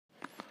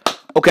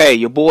Okay,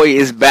 your boy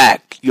is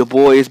back. Your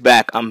boy is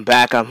back. I'm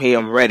back. I'm here.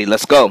 I'm ready.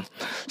 Let's go.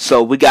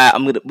 So we're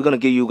gonna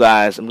give you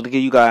guys. I'm gonna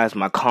give you guys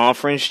my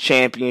conference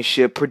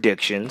championship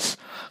predictions.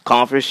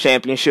 Conference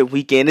championship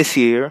weekend is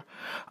here.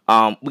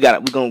 We're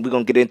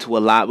gonna get into a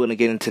lot. We're gonna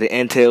get into the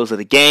entails of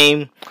the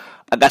game.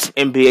 I got some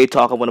NBA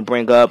talk I want to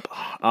bring up.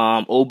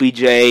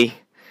 OBJ.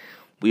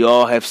 We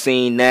all have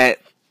seen that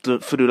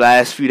for the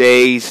last few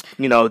days,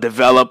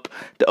 develop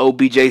the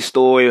OBJ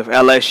story of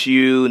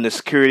LSU and the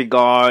security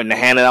guard and the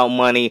handing out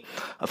money.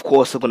 Of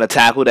course, I'm going to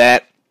tackle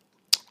that.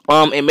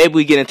 And maybe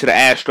we get into the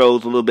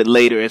Astros a little bit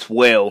later as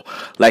well,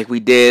 like we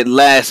did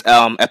last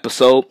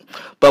episode.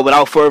 But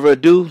without further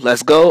ado,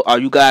 let's go. Are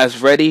you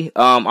guys ready?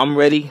 I'm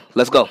ready.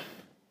 Let's go.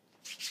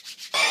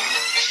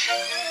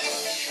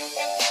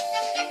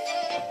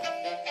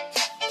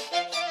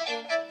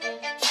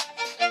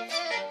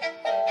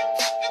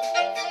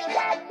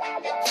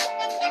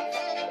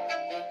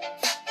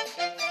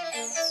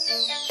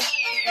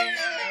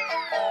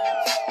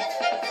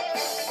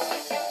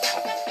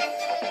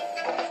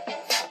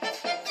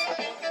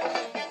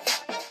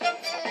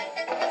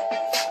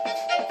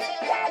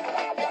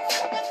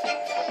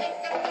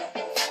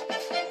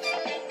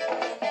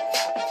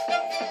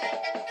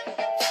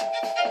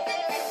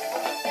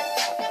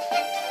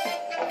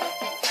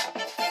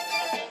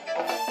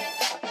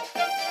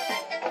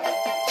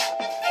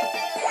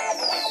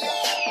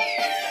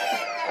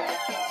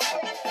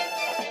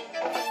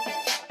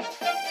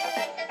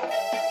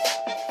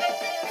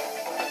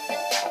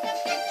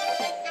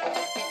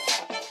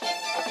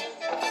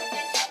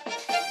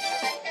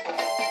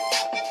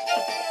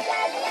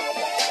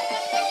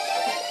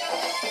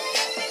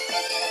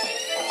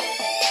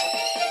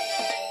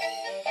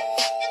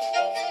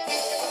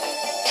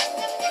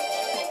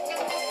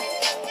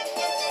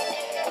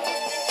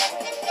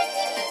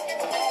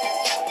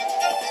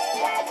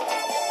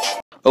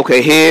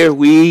 Okay, here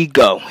we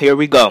go. Here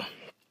we go.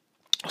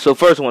 So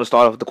first, I want to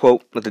start off with the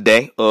quote of the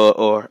day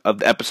or of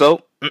the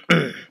episode.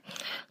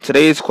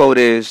 Today's quote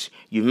is: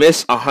 "You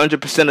miss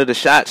 100% of the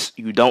shots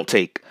you don't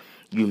take.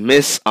 You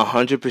miss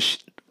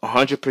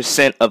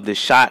 100% of the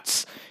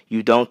shots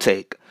you don't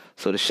take."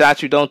 So the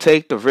shots you don't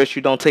take, the risk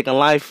you don't take in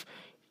life,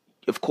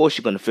 of course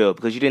you're gonna fail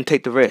because you didn't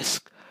take the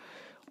risk.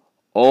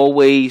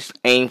 Always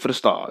aim for the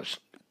stars.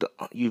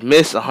 You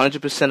miss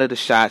 100% of the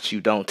shots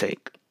you don't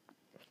take.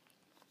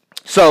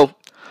 So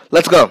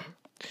let's go.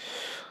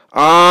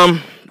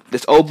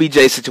 This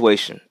OBJ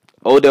situation,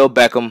 Odell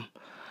Beckham.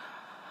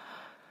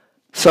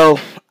 So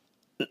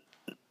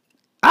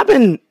I've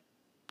been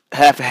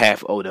half and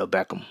half Odell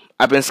Beckham.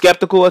 I've been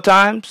skeptical at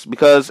times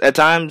because at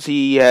times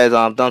he has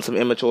done some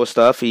immature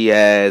stuff. He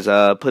has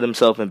put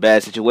himself in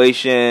bad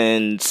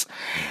situations.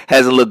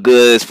 Hasn't looked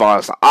good as far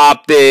as the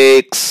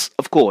optics.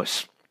 Of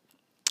course,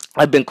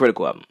 I've been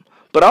critical of him,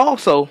 but I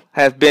also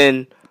have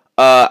been.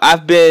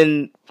 I've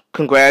been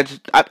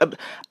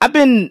I've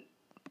been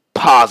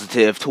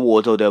positive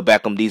towards Odell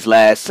Beckham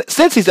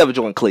since he's ever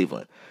joined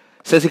Cleveland.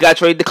 Since he got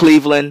traded to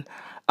Cleveland,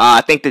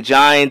 I think the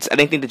Giants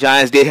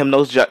did him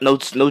no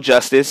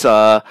justice.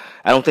 I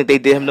don't think they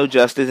did him no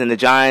justice, and the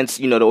Giants,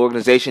 the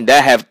organization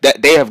they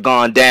have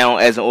gone down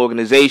as an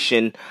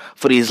organization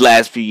for these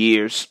last few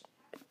years.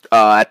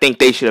 I think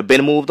they should have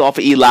been moved off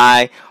of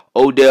Eli.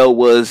 Odell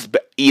was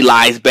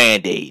Eli's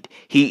Band-Aid.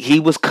 He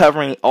was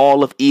covering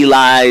all of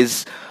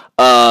Eli's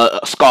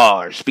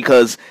scars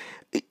because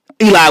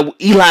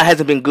Eli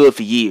hasn't been good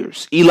for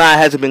years.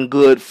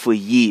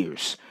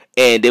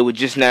 And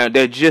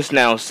they're just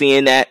now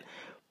seeing that.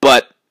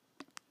 But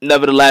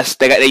nevertheless,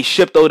 they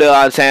shipped Odell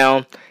out of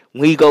town.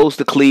 When he goes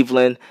to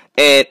Cleveland,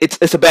 and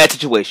it's a bad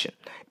situation.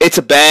 It's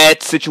a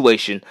bad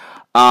situation.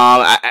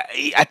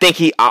 I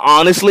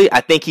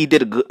think he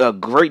did a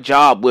great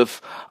job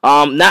with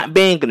not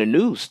being in the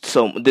news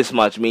this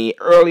much. I mean,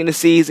 early in the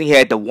season, he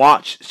had the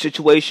watch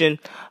situation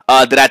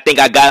that I think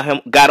I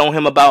got on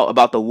him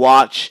about the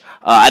watch.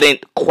 I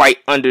didn't quite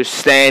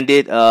understand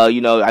it. I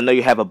know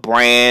you have a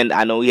brand.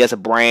 I know he has a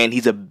brand.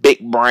 He's a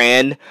big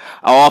brand.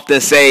 I often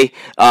say,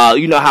 how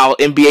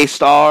NBA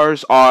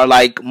stars are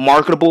like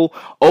marketable.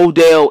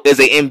 Odell is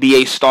an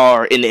NBA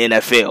star in the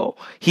NFL.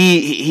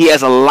 He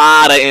has a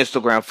lot of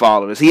Instagram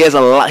followers. He has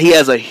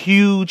a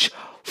huge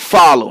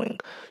following.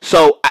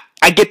 So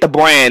I get the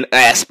brand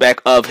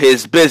aspect of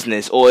his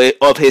business or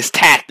of his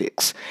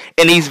tactics.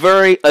 And he's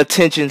very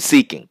attention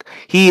seeking.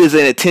 He is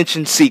an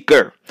attention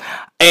seeker.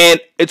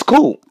 And it's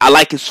cool. I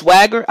like his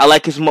swagger. I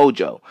like his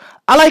mojo.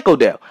 I like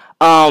Odell.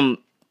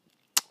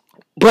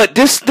 But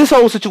this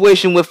whole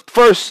situation with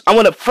because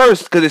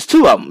it's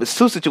two of them. It's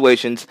two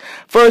situations.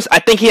 First, I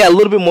think he had a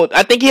little bit more.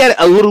 I think he had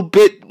a little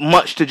bit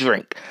much to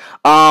drink.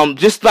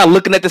 Just by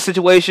looking at the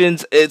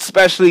situations,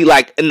 especially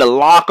like in the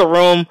locker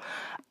room,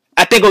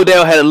 I think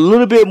Odell had a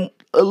little bit of,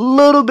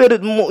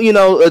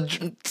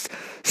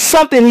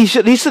 something he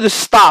should have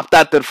stopped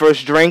after the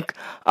first drink.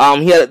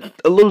 He had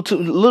a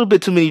little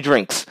bit too many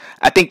drinks.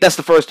 I think that's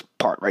the first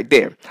part right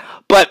there.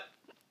 But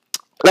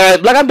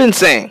like I've been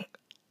saying,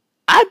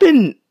 I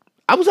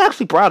was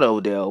actually proud of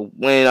Odell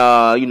when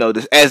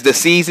as the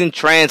season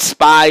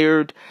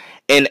transpired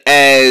and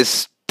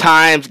as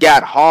times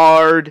got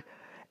hard,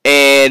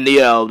 and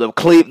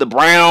the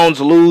Browns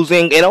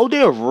losing, and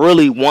Odell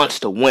really wants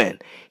to win.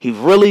 He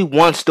really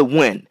wants to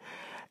win.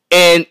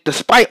 And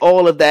despite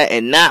all of that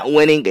and not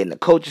winning, and the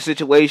coaching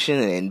situation,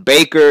 and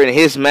Baker and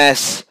his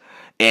mess,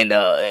 and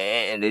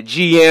the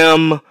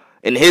GM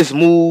and his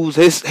moves,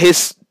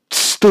 his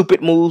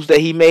stupid moves that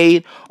he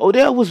made,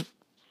 Odell was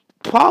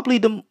probably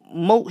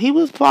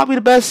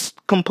the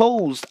best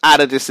composed out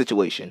of this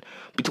situation.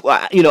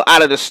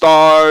 Out of the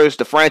stars,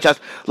 the franchise,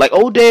 like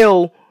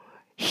Odell,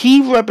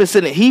 he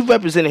represented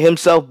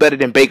himself better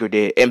than Baker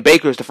did, and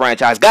Baker's the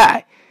franchise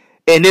guy.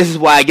 And this is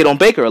why I get on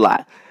Baker a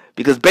lot,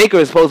 because Baker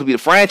is supposed to be the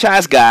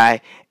franchise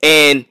guy,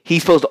 and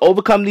he's supposed to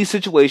overcome these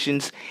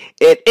situations.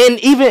 And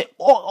even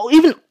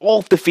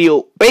off the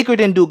field, Baker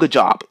didn't do a good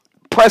job.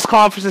 Press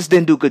conferences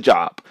didn't do a good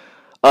job.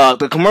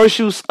 The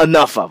commercials,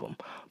 enough of them.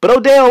 But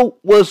Odell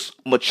was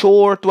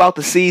mature throughout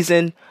the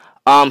season.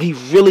 He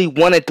really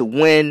wanted to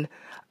win,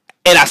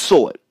 and I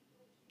saw it.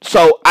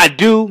 So I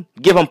do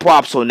give him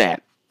props on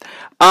that.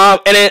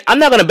 And then I'm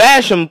not going to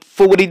bash him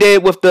for what he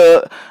did with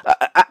the...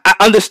 I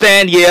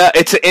understand, yeah,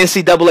 it's an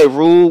NCAA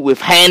rule with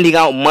handing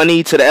out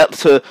money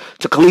to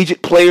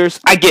collegiate players.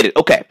 I get it,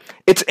 okay.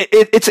 It's an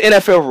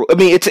NFL rule. I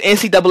mean, it's an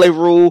NCAA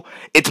rule.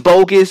 It's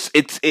bogus.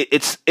 It's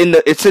in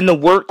the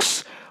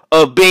works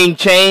of being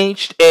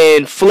changed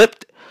and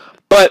flipped.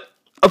 But,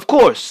 of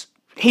course,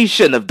 he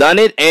shouldn't have done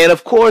it. And,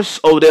 of course,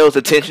 Odell's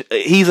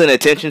he's an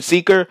attention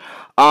seeker.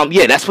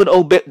 Yeah, that's what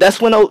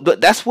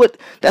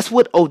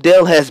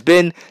Odell has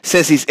been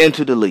since he's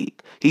entered the league.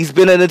 He's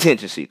been an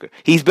attention seeker.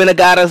 He's been a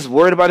guy that's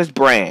worried about his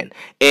brand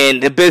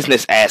and the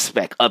business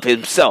aspect of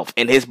himself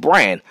and his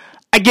brand.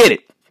 I get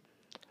it.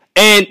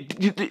 And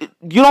do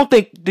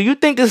you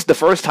think this is the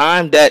first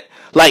time that,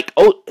 like,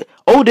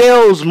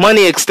 Odell's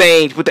money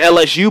exchange with the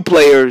LSU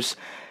players,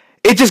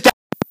 it just got...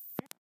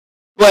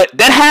 But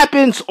that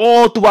happens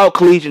all throughout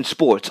collegiate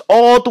sports.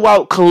 All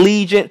throughout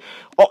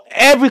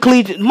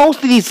most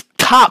of these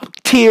top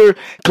tier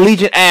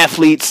collegiate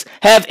athletes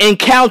have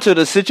encountered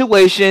a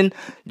situation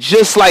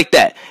just like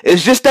that.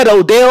 It's just that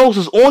Odell's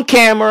is on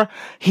camera.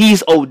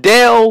 He's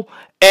Odell,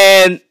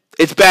 and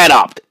it's bad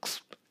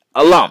optics.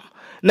 Alum.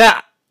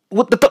 Now,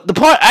 what the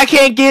part I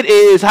can't get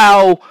is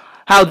how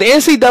the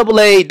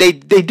NCAA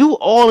they do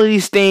all of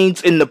these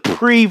things in the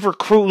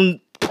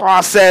pre-recruiting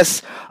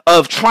process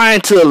of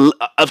trying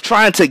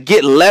to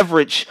get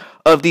leverage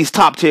of these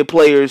top tier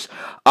players.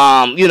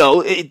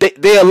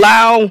 They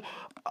allow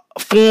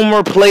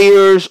former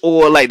players,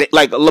 or like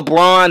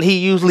LeBron, he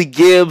usually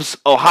gives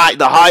the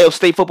Ohio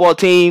State football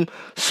team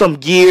some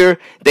gear.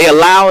 They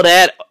allow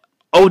that.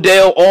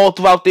 Odell all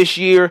throughout this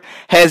year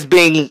has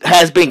been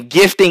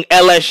gifting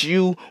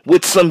LSU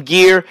with some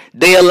gear.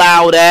 They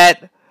allow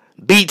that.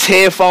 Beats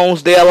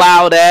headphones, they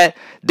allow that.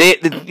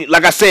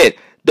 Like I said,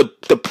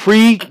 the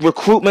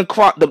pre-recruitment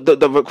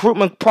the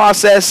recruitment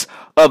process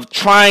of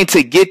trying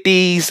to get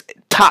these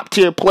top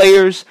tier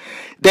players,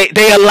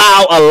 they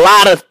allow a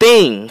lot of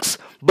things.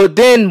 But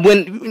then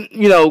when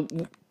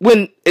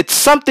it's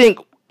something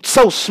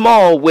so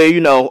small where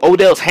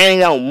Odell's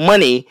handing out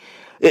money,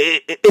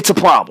 it's a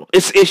problem.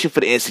 It's an issue for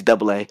the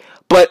NCAA.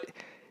 But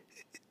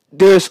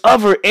there's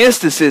other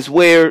instances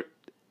where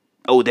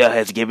Odell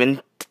has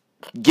given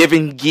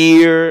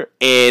gear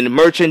and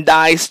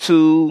merchandise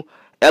to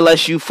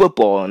LSU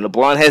football, and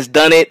LeBron has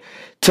done it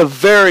to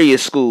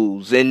various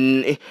schools,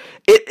 and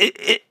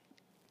it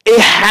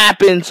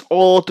happens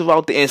all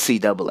throughout the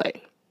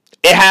NCAA.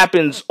 It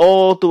happens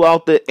all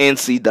throughout the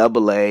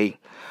NCAA.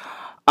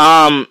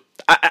 I'm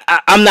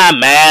not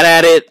mad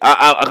at it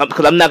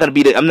because I'm not gonna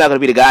be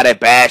the guy that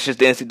bashes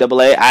the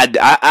NCAA.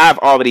 I've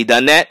already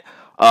done that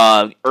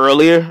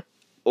earlier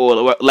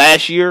or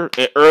last year,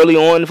 early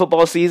on in the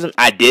football season.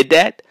 I did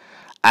that.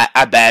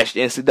 I bashed the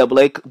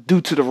NCAA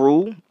due to the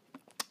rule.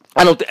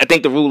 I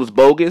think the rule is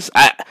bogus.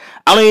 I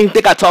don't even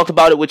think I talked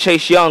about it with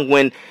Chase Young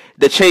when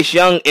the Chase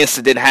Young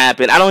incident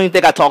happened. I don't even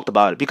think I talked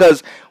about it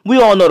because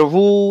we all know the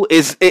rule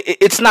is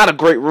it's not a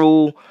great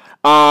rule.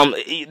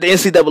 The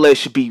NCAA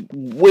should be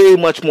way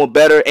much more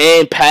better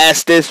and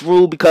pass this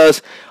rule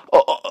because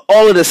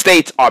all of the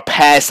states are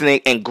passing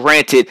it and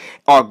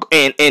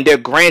and they're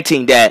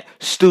granting that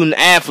student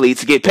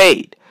athletes get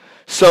paid.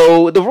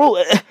 So the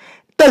rule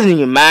doesn't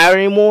even matter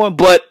anymore,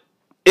 but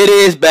it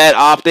is bad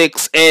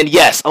optics. And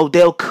yes,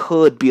 Odell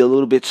could be a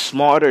little bit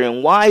smarter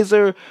and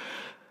wiser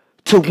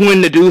to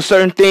when to do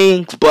certain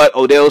things, but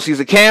Odell sees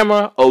a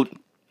camera.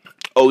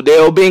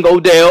 Odell being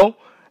Odell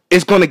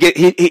is going to get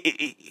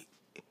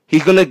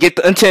he's going to get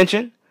the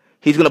attention.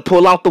 He's going to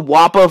pull out the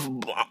whop of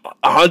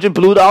 100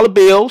 blue dollar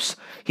bills.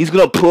 He's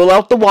going to pull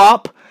out the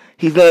whop.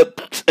 He's going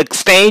to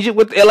exchange it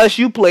with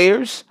LSU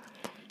players.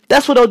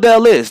 That's what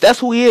Odell is. That's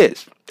who he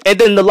is. And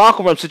then the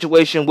locker room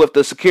situation with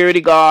the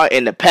security guard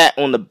and the pat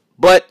on the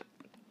butt.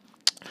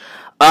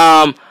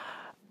 I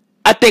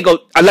think,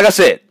 like I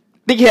said,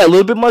 I think he had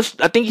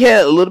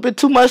a little bit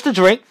too much to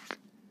drink.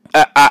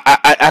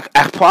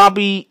 I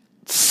probably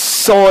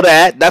saw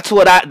that. That's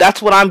what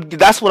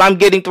I'm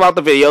getting throughout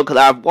the video because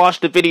I've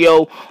watched the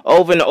video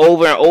over and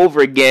over and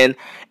over again,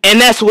 And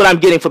that's what I'm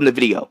getting from the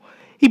video.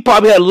 He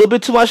probably had a little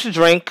bit too much to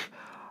drink.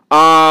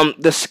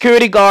 The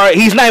security guard,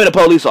 he's not even a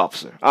police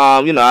officer.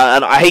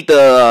 I hate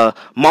to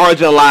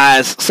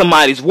marginalize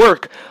somebody's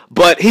work,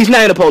 but he's not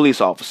even a police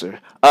officer.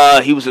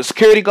 He was a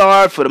security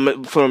guard for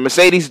the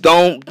Mercedes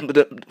Dome,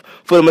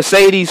 for the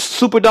Mercedes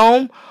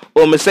Superdome,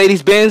 or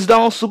Mercedes-Benz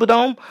Dome,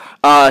 Superdome.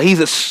 He's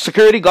a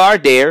security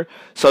guard there,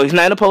 so he's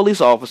not a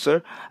police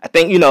officer. I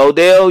think, he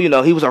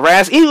was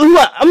harassing. I'm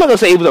not going to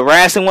say he was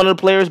harassing one of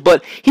the players,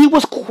 but he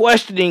was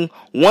questioning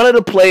one of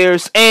the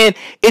players, and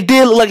it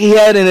did look like he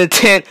had an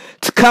intent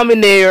to come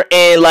in there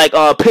and,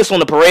 piss on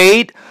the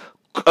parade,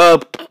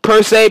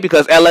 per se,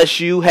 because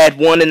LSU had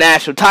won the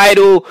national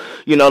title.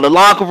 The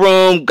locker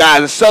room,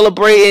 guys are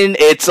celebrating.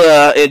 It's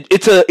a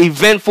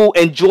eventful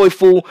and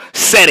joyful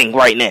setting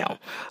right now,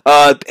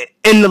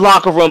 in the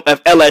locker room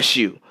of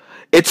LSU.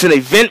 It's an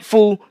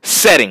eventful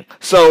setting.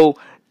 So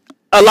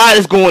a lot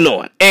is going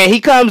on, and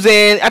he comes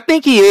in. I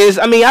think he is.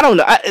 I mean, I don't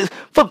know.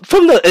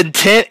 From the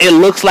intent, it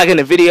looks like in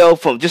the video,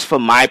 from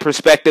my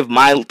perspective,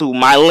 through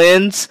my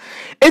lens,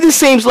 it just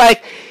seems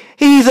like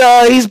he's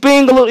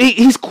being a little.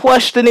 He's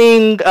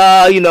questioning.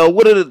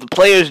 What are the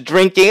players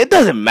drinking? It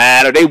doesn't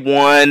matter. They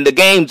won. The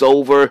game's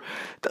over.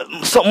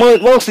 So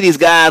most of these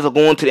guys are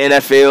going to the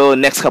NFL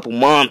in the next couple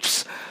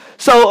months.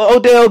 So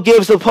Odell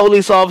gives the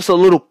police officer a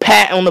little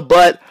pat on the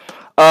butt.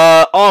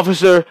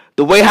 Officer,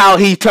 the way how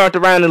he turned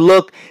around and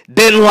looked,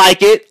 didn't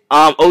like it.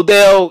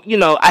 Odell,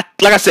 like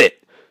I said,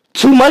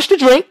 too much to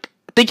drink.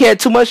 I think he had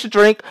too much to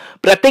drink,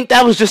 but I think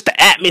that was just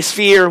the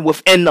atmosphere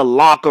within the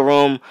locker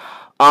room.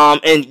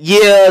 And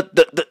yeah,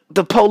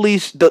 the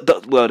police,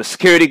 the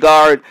security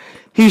guard,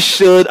 he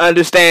should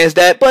understands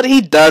that, but he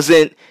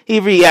doesn't.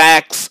 He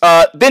reacts,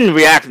 didn't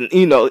react,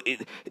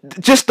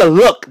 just the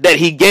look that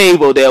he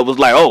gave Odell was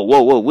like, oh,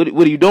 whoa, what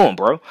are you doing,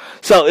 bro?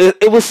 So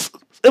it was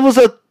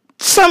a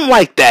something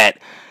like that.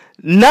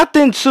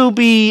 Nothing to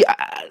be.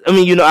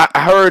 I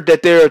heard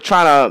that they're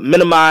trying to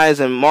minimize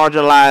and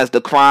marginalize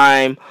the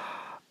crime.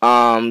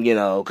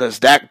 Because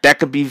that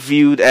could be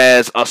viewed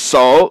as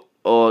assault,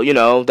 or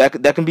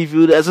that can be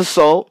viewed as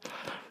assault.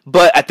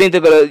 But I think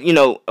they're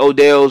gonna,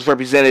 Odell's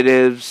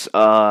representatives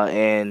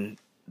and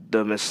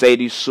the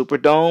Mercedes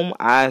Superdome,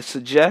 I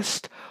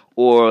suggest,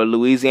 or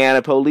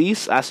Louisiana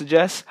police, I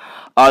suggest,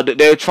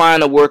 they're trying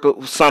to work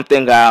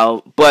something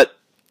out, but.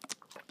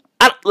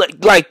 With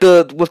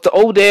the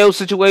Odell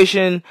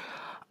situation,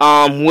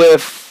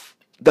 with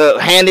the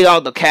handing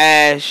out the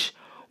cash,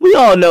 we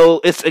all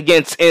know it's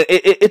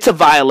it's a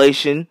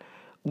violation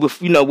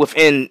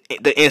within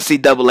the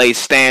NCAA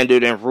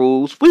standard and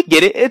rules. We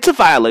get it. It's a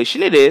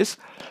violation. It is.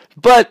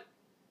 But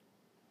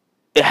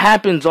it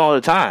happens all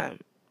the time.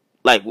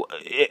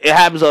 It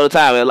happens all the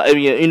time.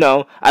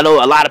 I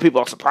know a lot of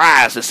people are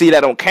surprised to see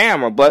that on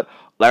camera, but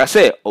like I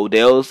said,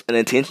 Odell's an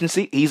attention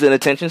seeker. He's an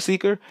attention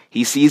seeker.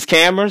 He sees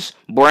cameras,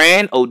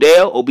 brand,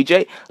 Odell,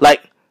 OBJ.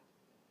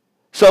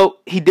 So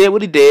he did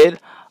what he did.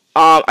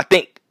 I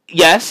think,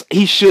 yes,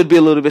 he should be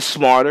a little bit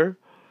smarter.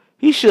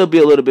 He should be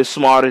a little bit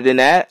smarter than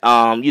that,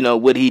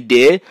 what he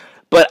did.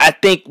 But I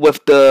think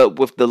with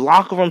the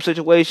locker room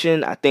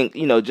situation, I think,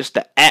 just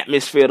the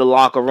atmosphere of the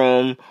locker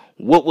room,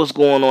 what was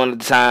going on at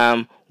the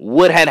time,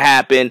 what had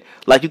happened.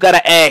 You got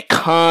to add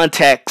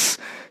context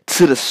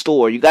to the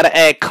story. You got to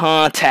add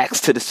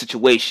context to the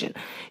situation.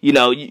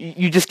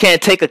 You just can't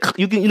take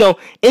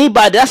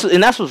anybody.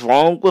 That's what's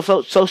wrong with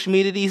social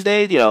media these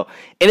days.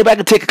 Anybody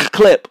can take a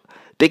clip.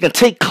 They can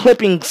take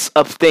clippings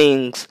of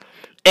things,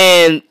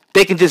 and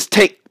they can just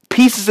take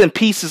pieces and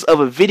pieces of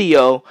a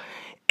video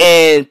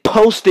and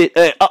post it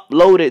and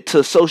upload it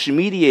to social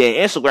media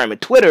and Instagram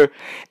and Twitter,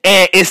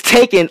 and it's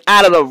taken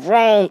out of the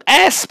wrong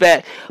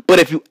aspect. But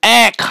if you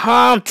add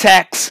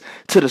context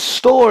to the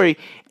story,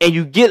 and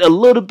you get a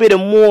little bit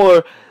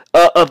more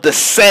of the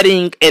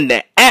setting and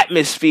the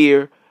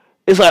atmosphere,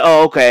 it's like,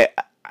 oh, okay,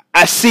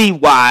 I see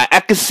why. I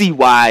can see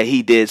why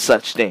he did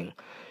such thing.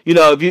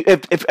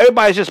 If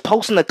everybody's just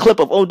posting a clip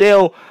of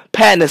Odell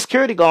patting a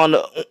security guard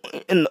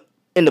on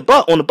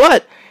the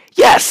butt,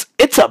 yes,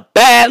 it's a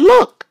bad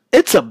look.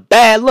 It's a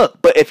bad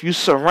look. But if you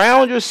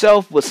surround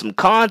yourself with some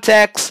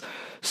context,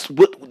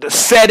 with the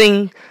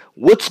setting,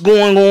 what's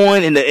going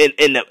on in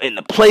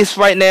the place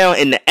right now,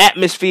 in the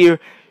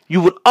atmosphere,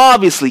 you would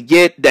obviously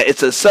get that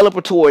it's a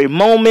celebratory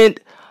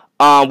moment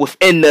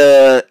within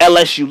the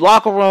LSU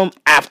locker room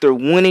after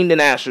winning the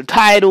national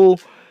title.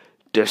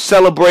 They're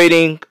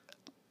celebrating,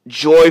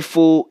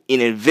 joyful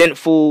and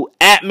eventful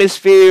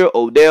atmosphere.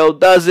 Odell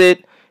does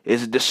it.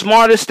 Is it the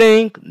smartest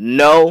thing?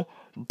 No,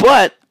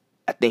 but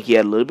I think he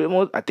had a little bit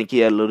more. I think he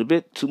had a little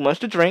bit too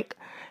much to drink,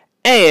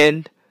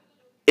 and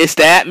it's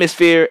the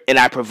atmosphere. And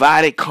I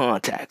provided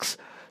context.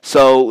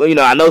 So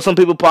I know some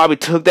people probably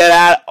took that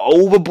out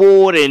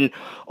overboard and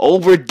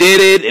overdid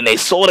it and they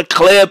saw the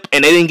clip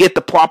and they didn't get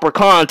the proper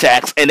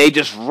context and they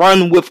just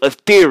run with a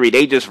theory.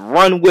 They just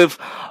run with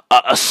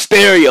a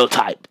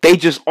stereotype. They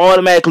just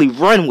automatically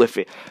run with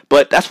it.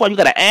 But that's why you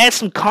gotta add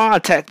some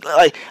context.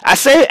 Like I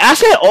say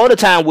it all the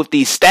time with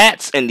these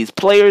stats and these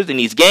players and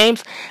these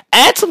games.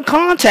 Add some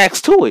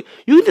context to it.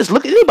 You can just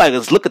anybody can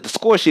just look at the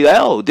score sheet. Like,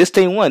 oh, this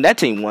team won, that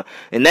team won,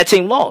 and that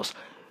team lost.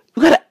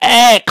 You gotta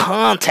add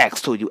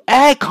context to it. You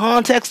add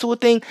context to a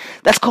thing.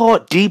 That's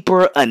called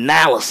deeper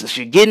analysis.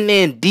 You're getting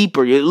in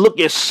deeper.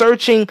 You're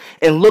searching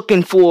and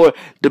looking for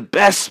the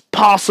best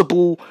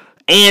possible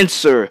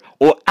answer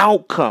or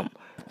outcome.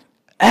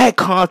 Add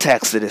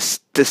context to this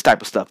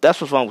type of stuff. That's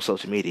what's wrong with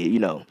social media. You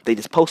know, they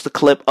just post a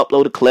clip,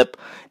 upload a clip,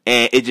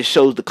 and it just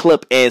shows the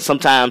clip. And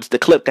sometimes the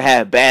clip can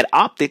have bad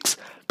optics.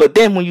 But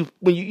then when you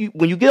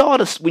get all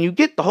this, when you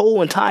get the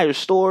whole entire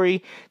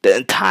story, the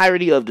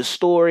entirety of the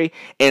story,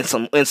 and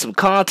some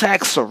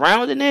context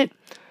surrounding it,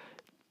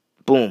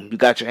 boom, you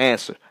got your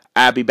answer.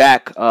 I'll be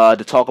back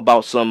to talk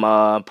about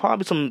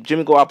probably some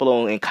Jimmy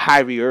Garoppolo and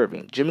Kyrie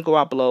Irving. Jimmy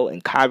Garoppolo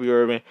and Kyrie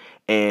Irving,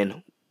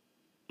 and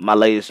my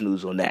latest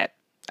news on that.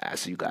 I'll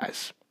see you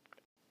guys.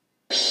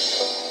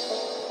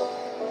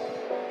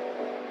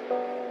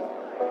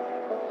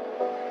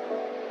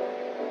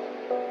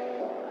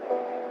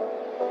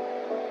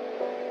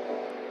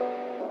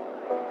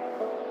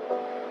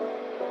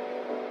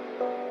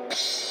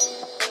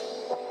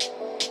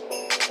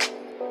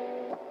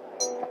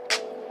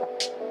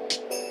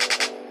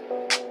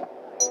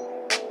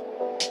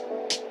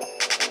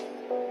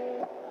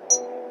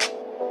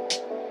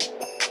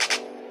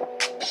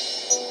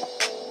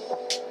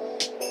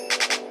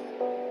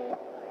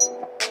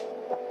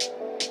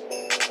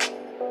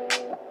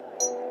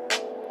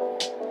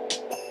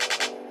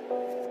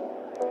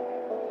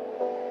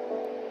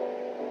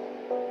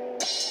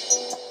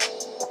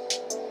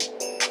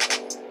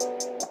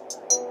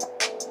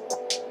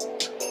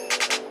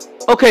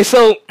 Okay,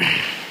 so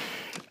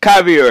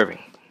Kyrie Irving.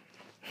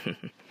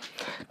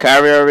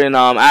 Kyrie Irving.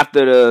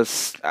 After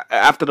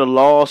the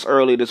loss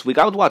early this week,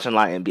 I was watching a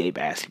lot of NBA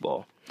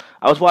basketball.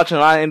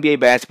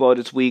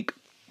 This week.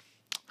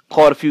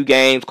 Caught a few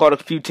games, caught a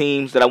few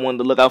teams that I wanted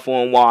to look out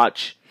for and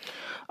watch.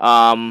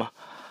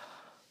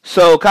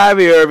 So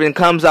Kyrie Irving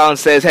comes out and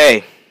says,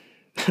 "Hey,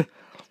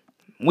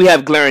 we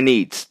have glaring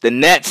needs. The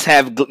Nets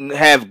have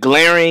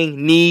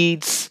glaring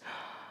needs."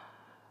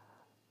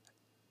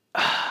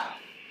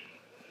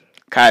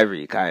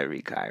 Kyrie.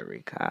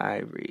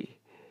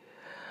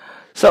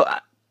 So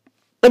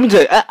let me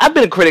tell you, I've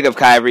been a critic of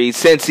Kyrie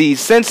since the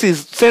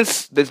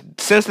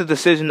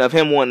decision of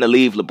him wanting to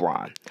leave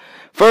LeBron.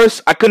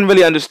 First, I couldn't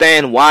really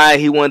understand why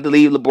he wanted to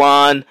leave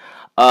LeBron.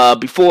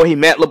 Before he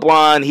met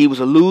LeBron, he was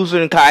a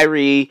loser in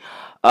Kyrie.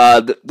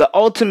 The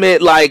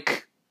ultimate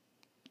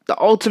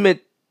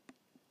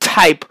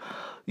type,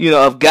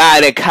 of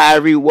guy that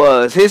Kyrie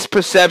was. His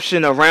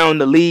perception around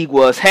the league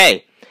was,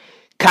 hey,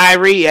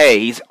 Kyrie,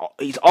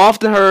 he's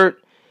often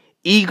hurt,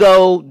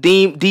 ego,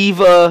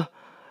 diva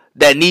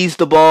that needs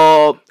the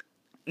ball,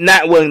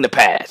 not willing to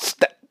pass.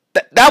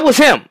 That was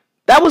him.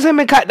 That was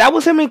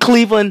him in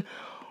Cleveland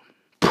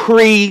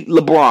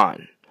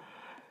pre-LeBron.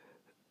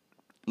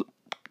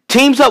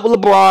 Teams up with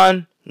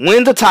LeBron,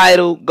 wins a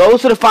title,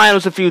 goes to the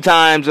finals a few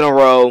times in a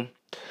row.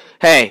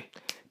 Hey,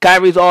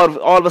 Kyrie's all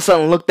of a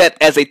sudden looked at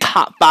as a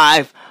top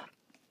 5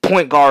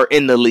 point guard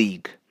in the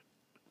league.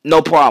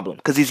 No problem,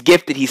 because he's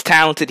gifted, he's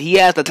talented, he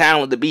has the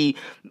talent to be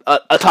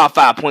a top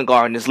 5 point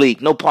guard in this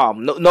league. No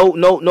problem,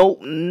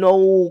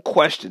 no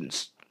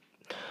questions.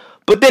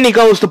 But then he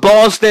goes to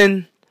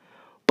Boston.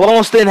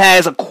 Boston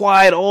has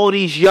acquired all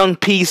these young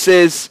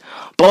pieces.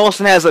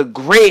 Boston has a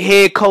great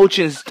head coach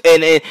in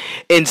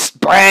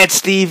Brad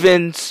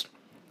Stevens.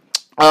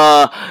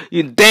 Danny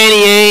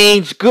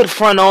Ainge, good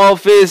front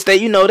office. They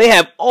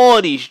have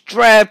all these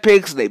draft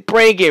picks. They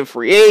bring in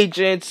free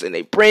agents and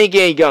they bring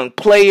in young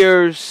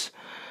players.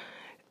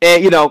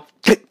 And,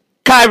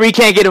 Kyrie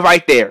can't get it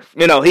right there.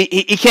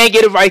 He can't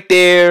get it right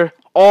there.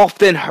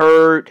 Often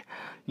hurt.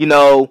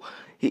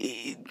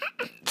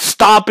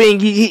 Stopping.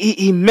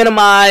 He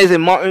minimized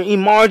and he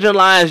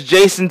marginalized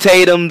Jason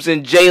Tatum's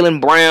and Jaylen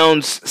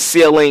Brown's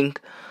ceiling.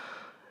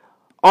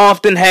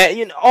 Often had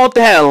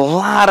a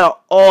lot of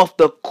off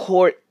the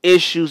court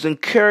issues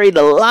and carried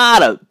a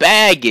lot of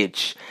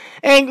baggage.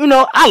 And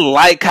I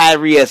like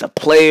Kyrie as a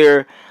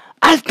player.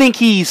 I think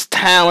he's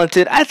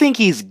talented. I think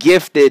he's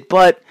gifted,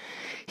 but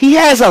he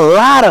has a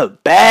lot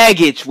of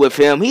baggage with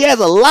him. He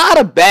has a lot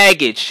of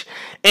baggage.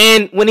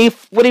 And when he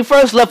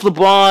first left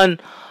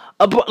LeBron,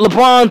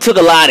 LeBron took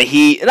a lot of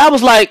heat. And I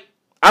was like,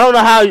 I don't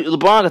know how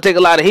LeBron can take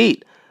a lot of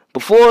heat.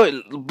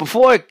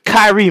 Before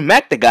Kyrie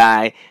met the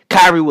guy,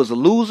 Kyrie was a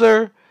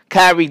loser.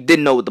 Kyrie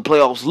didn't know what the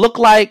playoffs looked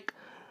like.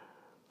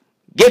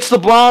 Gets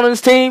LeBron on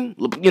his team.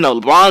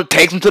 LeBron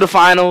takes him to the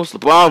finals.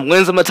 LeBron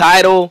wins him a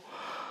title.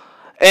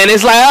 And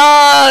it's like,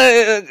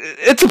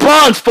 it's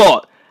LeBron's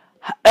fault.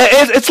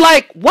 It's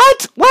like,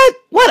 what?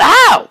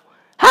 How?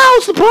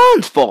 How's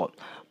LeBron's fault?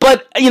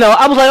 But,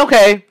 I was like,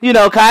 okay,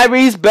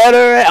 Kyrie's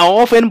better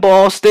off in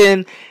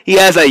Boston. He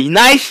has a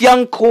nice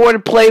young core to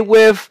play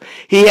with.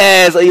 He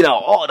has,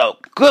 a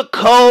good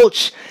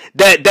coach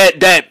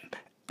that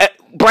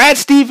Brad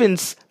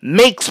Stevens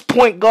makes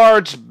point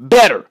guards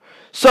better.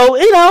 So,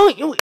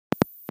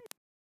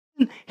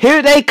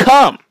 here they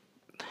come.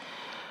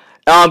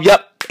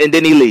 Yep, and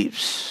then he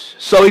leaves.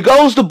 So he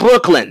goes to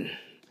Brooklyn.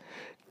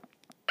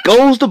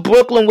 Goes to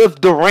Brooklyn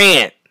with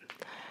Durant.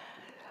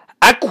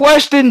 I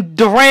question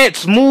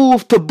Durant's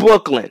move to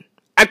Brooklyn.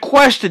 I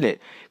question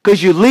it.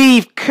 Because you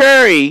leave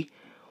Curry,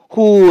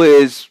 who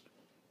is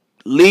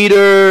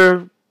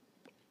leader,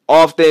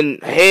 often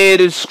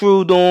head is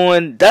screwed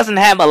on, doesn't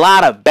have a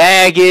lot of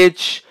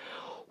baggage,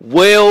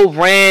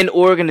 well-ran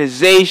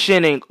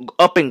organization and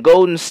up in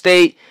Golden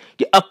State.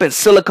 You're up in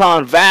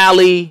Silicon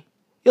Valley.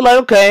 You're like,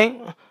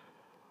 okay.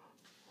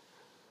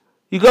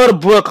 You go to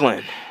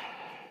Brooklyn.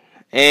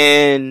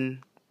 And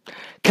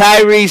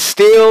Kyrie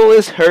still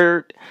is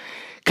hurt.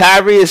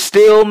 Kyrie is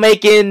still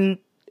making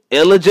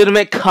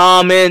illegitimate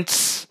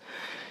comments.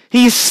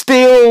 He's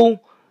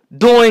still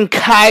doing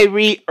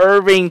Kyrie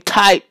Irving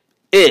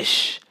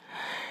type-ish.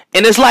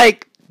 And it's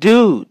like,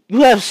 dude,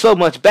 you have so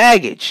much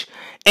baggage.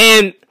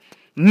 And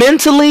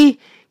mentally,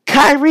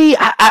 Kyrie,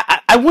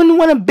 I wouldn't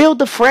want to build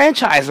the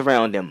franchise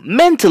around him.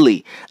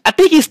 Mentally, I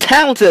think he's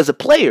talented as a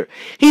player.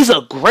 He's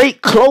a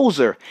great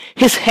closer.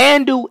 His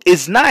handle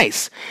is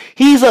nice.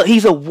 He's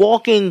a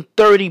walking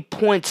 30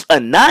 points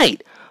a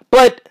night.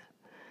 But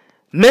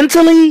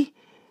mentally,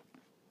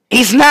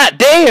 he's not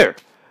there.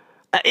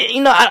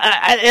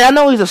 I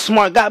know he's a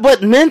smart guy,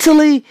 but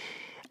mentally,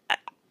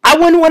 I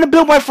wouldn't want to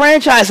build my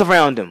franchise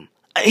around him.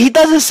 He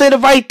doesn't say the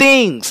right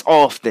things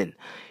often.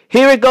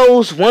 Here it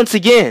goes once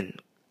again.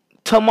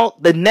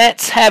 The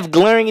Nets have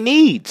glaring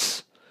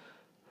needs.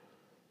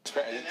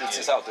 It's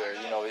just out there,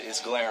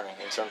 it's glaring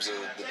in terms of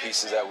the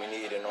pieces that we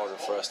need in order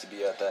for us to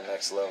be at that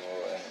next level.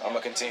 And I'm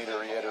going to continue to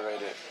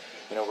reiterate it.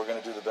 We're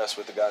going to do the best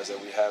with the guys that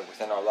we have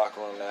within our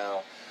locker room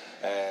now.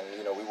 And,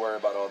 we worry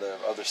about all the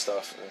other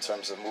stuff in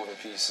terms of moving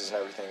pieces and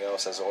everything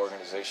else as an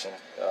organization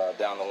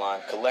down the line.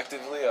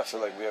 Collectively, I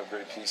feel like we have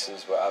great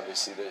pieces, but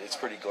obviously it's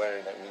pretty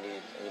glaring that we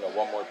need,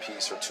 one more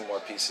piece or two more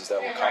pieces that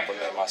will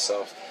complement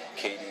myself,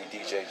 KD,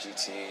 DJ,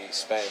 GT,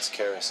 Spence,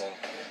 Karras, and,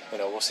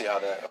 we'll see how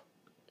that...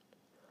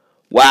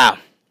 Wow.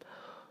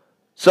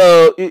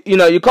 So,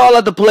 you call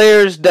out the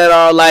players that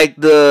are like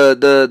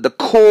the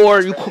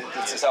core.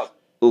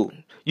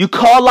 You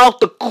call out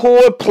the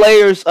core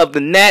players of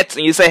the Nets,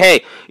 and you say,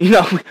 hey,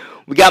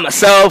 we got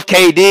myself,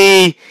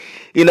 KD,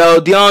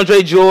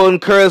 DeAndre Jordan,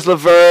 Caris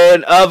LeVert,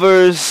 and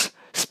others,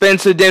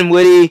 Spencer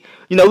Dinwiddie.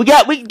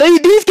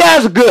 These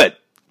guys are good,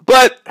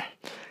 but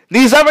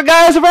these other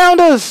guys around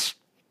us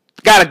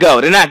gotta go.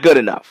 They're not good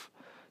enough.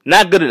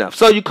 Not good enough.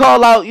 So you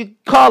call out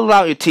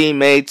your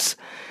teammates.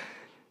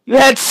 You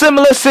had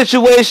similar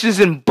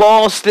situations in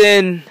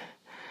Boston.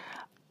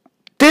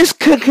 This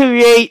could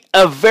create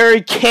a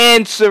very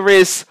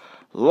cancerous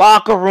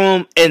locker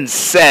room and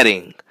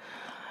setting.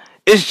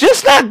 It's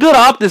just not good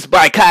optics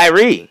by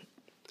Kyrie.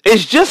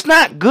 It's just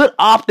not good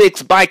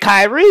optics by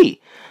Kyrie.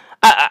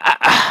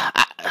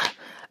 I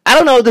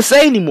don't know what to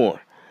say anymore.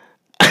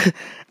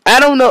 I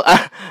don't know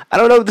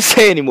what to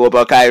say anymore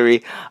about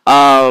Kyrie.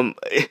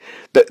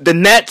 The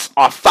Nets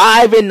are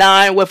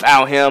 5-9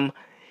 without him.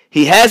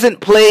 He hasn't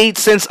played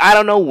since I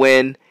don't know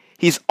when.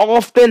 He's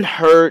often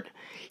hurt.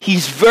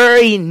 He's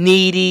very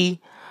needy.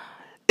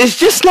 It's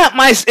just not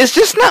my style. It's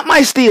just not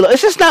my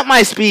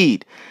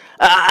speed.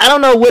 I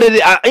don't know what it is.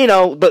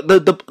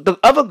 The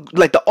other,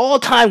 like, the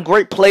all-time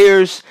great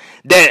players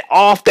that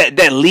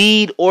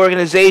lead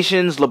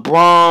organizations: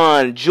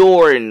 LeBron,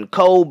 Jordan,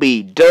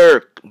 Kobe,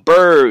 Dirk,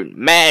 Bird,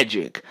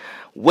 Magic,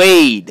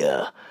 Wade,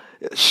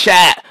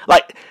 Shaq.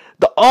 Like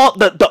the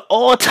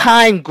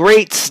all-time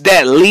greats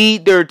that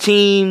lead their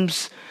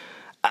teams.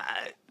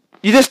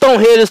 You just don't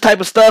hear this type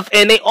of stuff,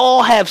 and they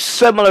all have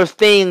similar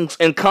things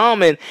in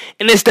common,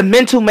 and it's the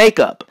mental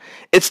makeup.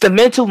 It's the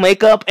mental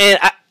makeup, and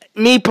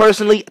me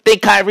personally, I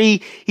think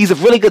Kyrie, he's a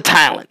really good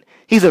talent.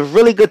 He's a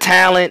really good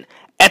talent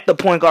at the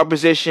point guard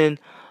position.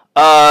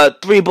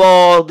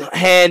 3-ball,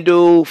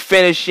 handle,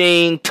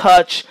 finishing,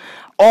 touch,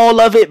 all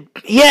of it.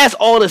 He has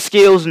all the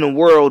skills in the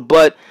world,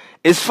 but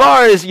as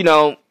far as,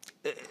 the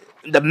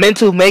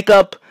mental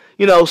makeup,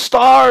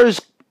 stars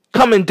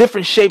come in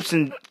different shapes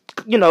and,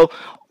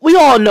 we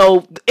all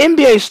know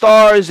NBA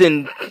stars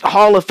and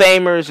Hall of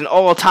Famers and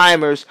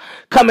all-timers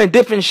come in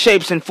different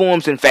shapes and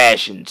forms and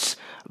fashions.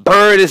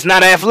 Bird is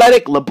not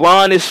athletic.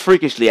 LeBron is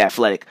freakishly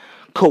athletic.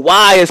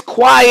 Kawhi is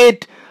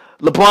quiet.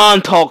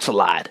 LeBron talks a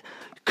lot.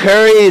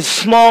 Curry is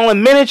small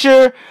and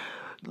miniature.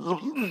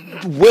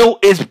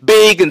 Wilt is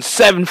big and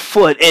 7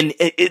 foot, and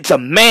it's a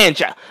man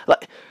child.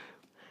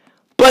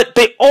 But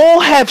they all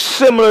have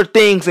similar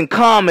things in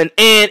common,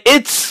 and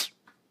it's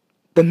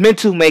the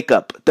mental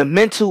makeup, the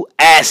mental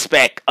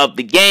aspect of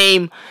the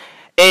game,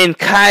 and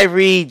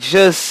Kyrie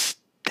just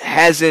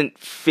hasn't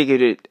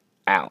figured it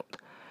out.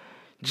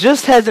 He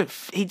just hasn't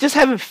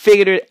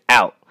figured it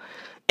out.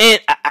 And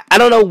I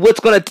don't know what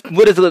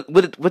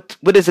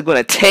is it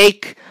gonna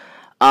take.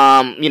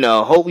 Hope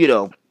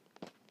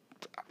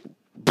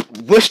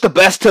wish the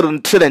best to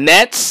the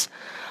Nets.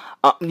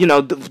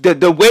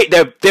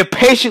 They're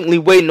patiently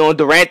waiting on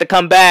Durant to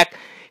come back.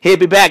 He'll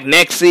be back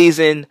next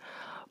season.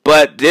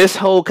 But this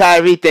whole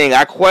Kyrie thing,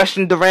 I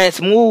question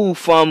Durant's move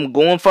from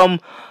going from,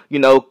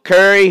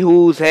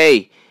 Curry's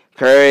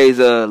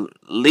a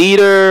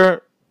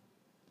leader,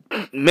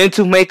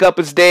 mental makeup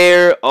is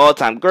there,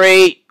 all-time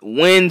great,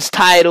 wins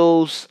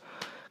titles.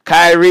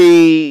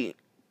 Kyrie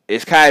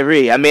is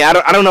Kyrie. I mean, I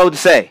don't know what to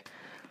say.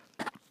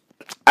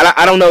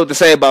 I don't know what to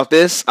say about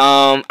this.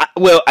 I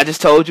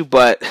just told you,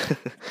 but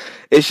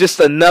it's just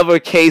another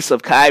case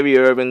of Kyrie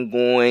Irving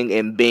going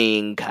and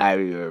being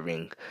Kyrie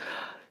Irving.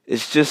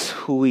 It's just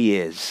who he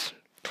is.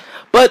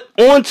 But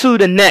on to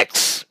the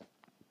next.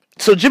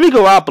 So Jimmy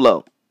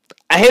Garoppolo.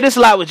 I hear this a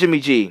lot with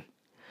Jimmy G,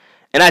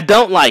 and I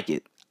don't like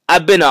it.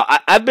 I've been a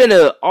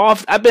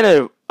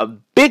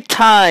big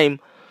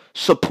time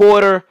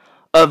supporter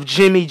of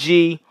Jimmy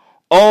G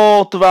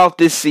all throughout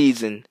this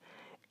season.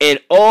 And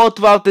all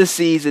throughout this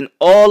season,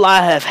 all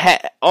I have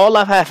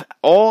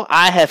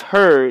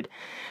heard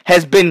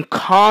has been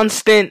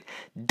constant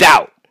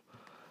doubt.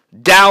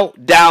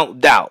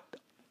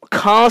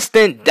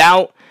 Constant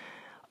doubt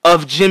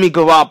of Jimmy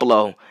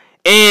Garoppolo.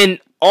 And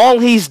all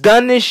he's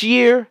done this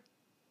year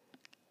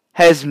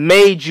has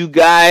made you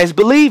guys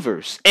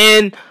believers.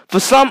 And for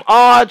some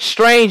odd,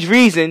 strange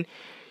reason,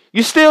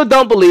 you still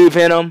don't believe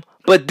in him.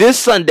 But this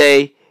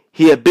Sunday,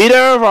 he'll beat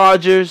Aaron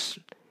Rodgers.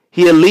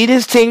 He'll lead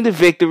his team to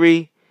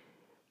victory.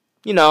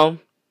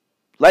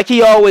 Like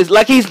he's always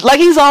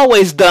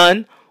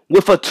done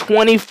with a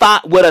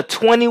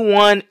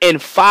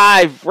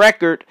 21-5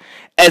 record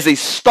as a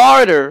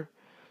starter.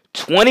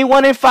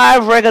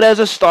 21-5 record as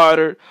a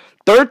starter,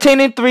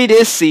 13-3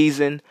 this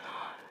season.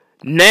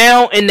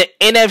 Now in the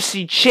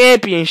NFC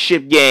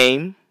Championship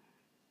game,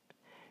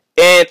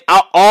 and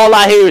all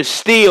I hear is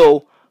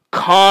still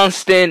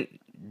constant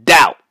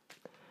doubt.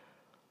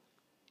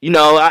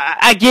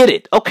 I get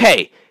it.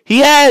 Okay, he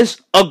has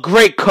a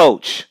great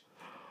coach.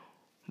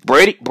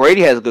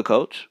 Brady has a good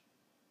coach.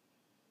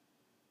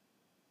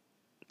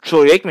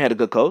 Troy Aikman had a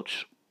good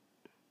coach.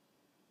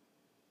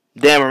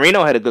 Dan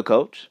Marino had a good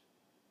coach.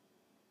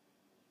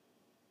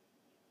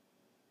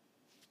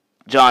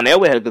 John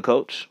Elway had a good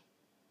coach.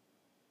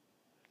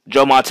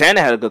 Joe Montana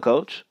had a good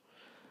coach.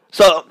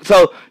 So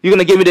you're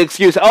gonna give me the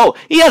excuse? Oh,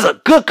 he has a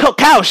good coach.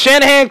 Kyle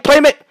Shanahan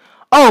playmaker.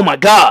 Oh my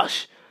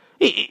gosh,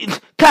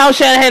 Kyle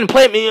Shanahan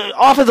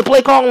offensive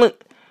play calling.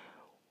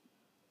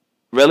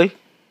 Really?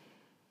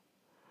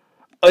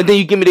 And then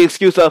you give me the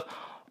excuse of,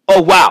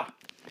 oh wow,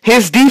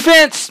 his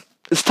defense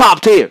is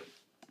top tier.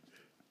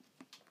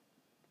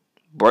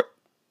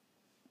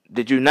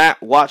 Did you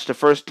not watch the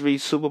first 3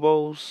 Super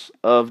Bowls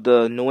of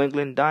the New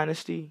England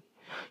dynasty?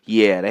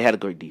 Yeah, they had a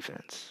great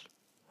defense.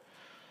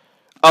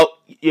 Oh,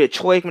 yeah,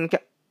 Troy Aikman.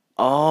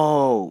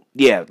 Oh,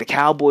 yeah, the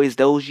Cowboys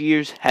those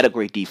years had a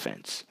great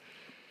defense.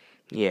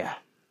 Yeah.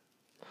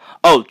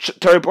 Oh,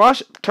 Terry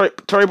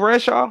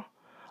Bradshaw?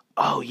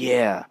 Oh,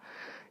 yeah.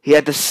 He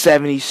had the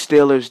 70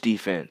 Steelers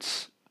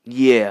defense.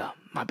 Yeah,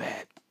 my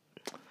bad.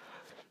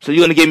 So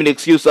you're going to give me the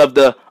excuse of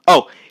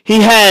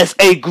he has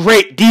a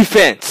great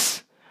defense.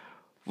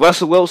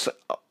 Russell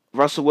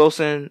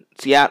Wilson,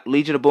 Seattle,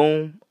 Legion of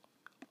Boom.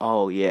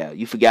 Oh, yeah,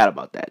 you forgot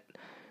about that.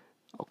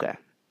 Okay.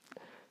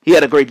 He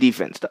had a great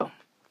defense, though.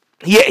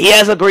 He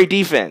has a great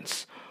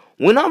defense.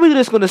 We're not really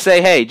just going to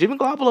say, hey, Jimmy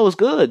Garoppolo is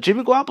good.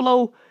 Jimmy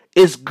Garoppolo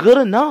is good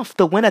enough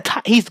to win a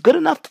title. He's good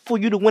enough for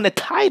you to win a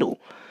title.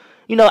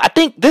 I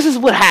think this is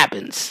what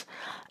happens.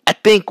 I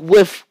think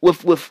with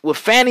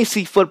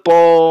fantasy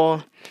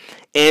football,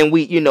 and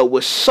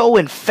we're so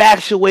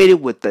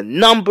infatuated with the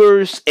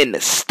numbers and the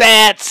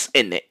stats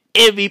and the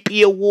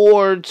MVP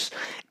awards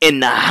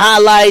and the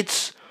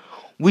highlights.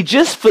 We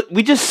just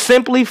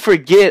simply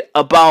forget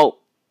about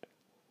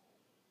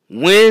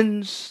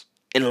wins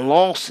and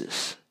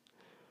losses.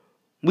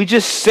 We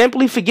just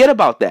simply forget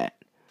about that.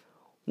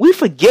 We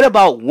forget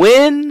about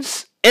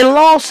wins and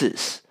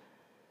losses.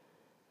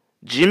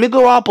 Jimmy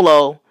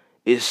Garoppolo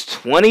is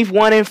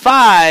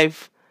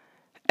 21-5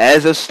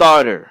 as a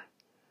starter.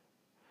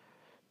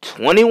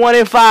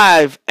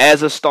 21-5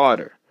 as a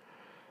starter.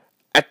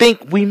 I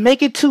think we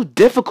make it too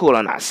difficult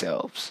on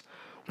ourselves.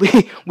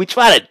 We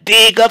try to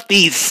dig up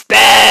these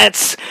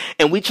stats,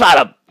 and we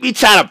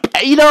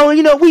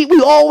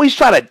always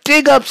try to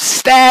dig up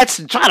stats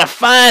and try to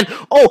find,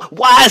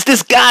 why is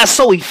this guy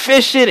so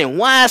efficient and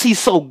why is he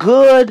so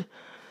good?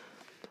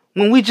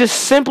 When we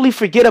just simply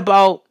forget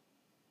about,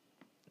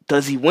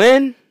 does he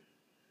win?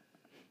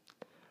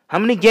 How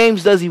many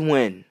games does he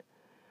win?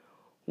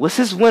 What's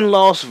his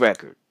win-loss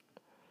record?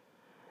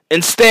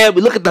 Instead,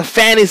 we look at the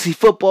fantasy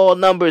football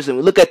numbers, and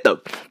we look at the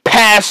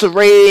passer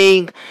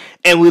rating,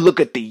 and we look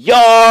at the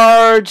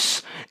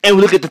yards, and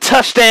we look at the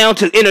touchdown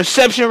to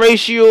interception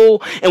ratio,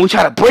 and we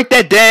try to break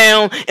that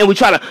down, and we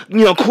try to,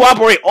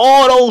 corroborate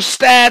all those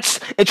stats,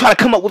 and try to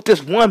come up with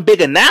this one big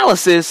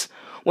analysis,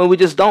 when we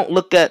just don't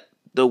look at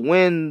the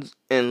wins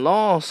and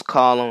loss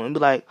column and be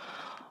like,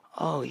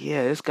 oh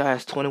yeah, this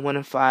guy's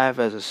 21-5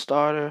 as a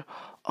starter.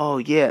 Oh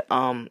yeah,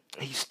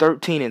 he's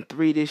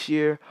 13-3 this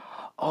year.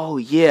 Oh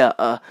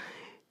yeah,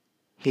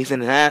 he's in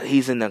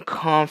the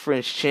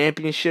conference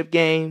championship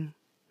game.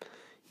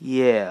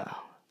 Yeah.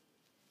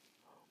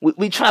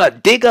 We try to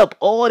dig up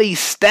all these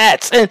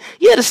stats, and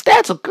yeah, the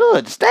stats are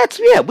good. The stats,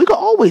 yeah, we can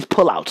always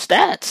pull out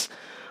stats,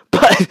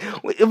 but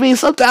I mean,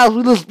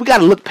 sometimes we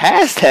gotta look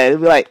past that and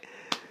be like,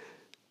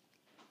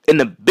 in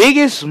the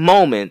biggest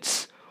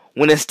moments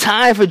when it's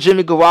time for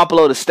Jimmy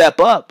Garoppolo to step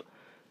up,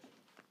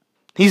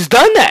 he's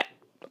done that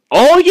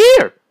all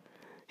year.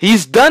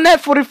 He's done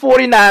that for the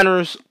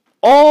 49ers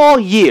all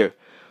year.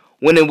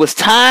 When it was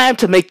time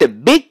to make the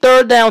big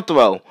third down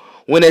throw,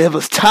 when it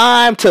was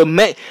time to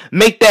make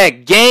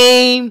that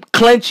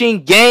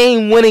game-clinching,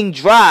 game-winning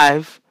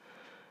drive,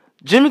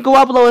 Jimmy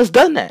Garoppolo has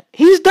done that.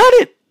 He's done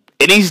it.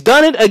 And he's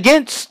done it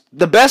against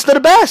the best of the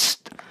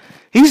best.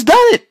 He's done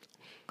it.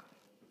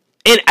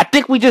 And I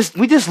think we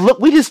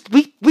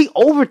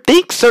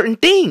overthink certain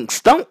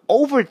things. Don't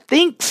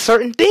overthink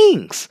certain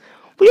things.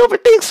 We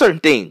overthink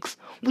certain things.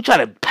 We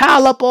try to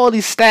pile up all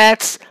these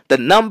stats, the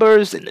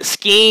numbers, and the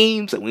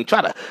schemes, and we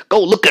try to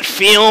go look at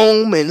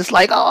film, and it's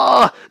like,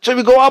 oh,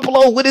 Jimmy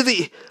Garoppolo, what is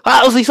he?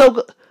 How is he so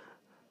good?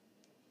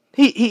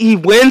 He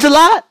wins a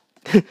lot.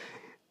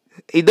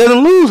 He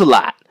doesn't lose a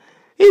lot.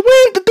 He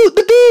wins.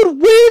 The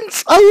dude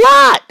wins a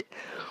lot.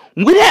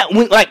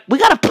 We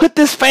gotta put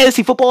this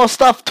fantasy football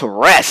stuff to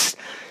rest.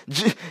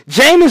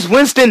 Jameis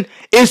Winston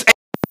is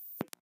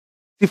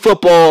a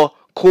football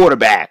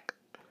quarterback.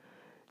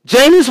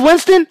 Jameis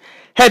Winston.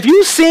 Have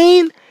you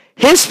seen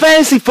his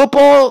fantasy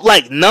football,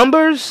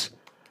 numbers?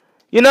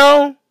 You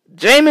know,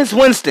 Jameis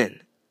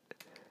Winston.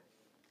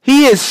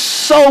 He is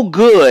so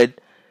good.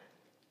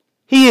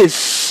 He is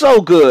so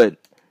good,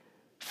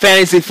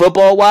 fantasy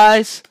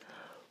football-wise.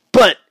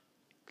 But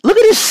look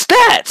at his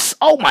stats.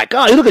 Oh, my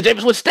God. You look at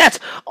Jameis Winston's stats.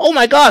 Oh,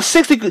 my God.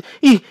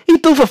 He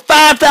threw for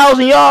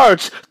 5,000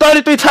 yards,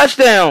 33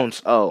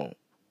 touchdowns. Oh,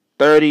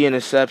 30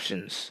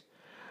 interceptions.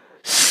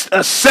 A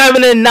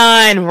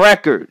 7-9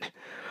 record.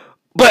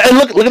 But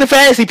look at the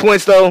fantasy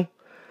points, though.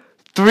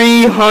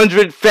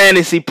 300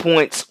 fantasy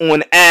points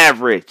on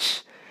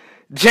average.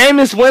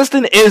 Jameis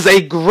Winston is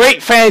a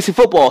great fantasy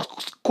football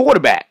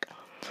quarterback.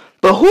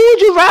 But who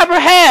would you rather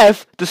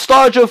have to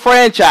start your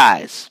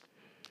franchise?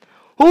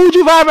 Who would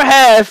you rather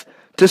have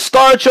to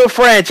start your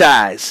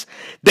franchise?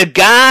 The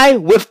guy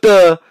with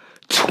the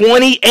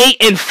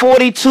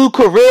 28-42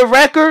 career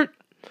record?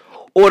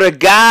 Or the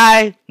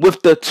guy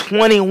with the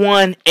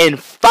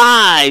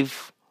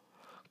 21-5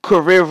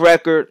 career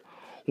record?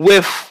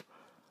 With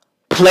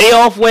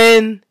playoff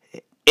win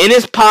in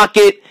his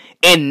pocket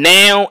and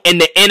now in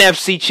the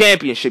NFC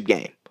Championship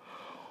game.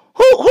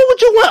 Who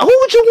would you want? Who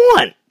would you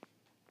want?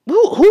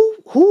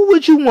 Who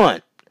would you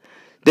want?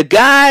 The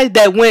guy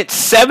that went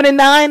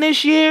 7-9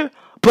 this year,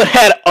 but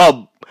had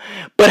a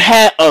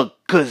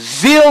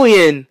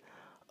gazillion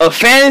of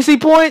fantasy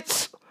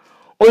points,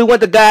 or you want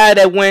the guy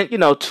that went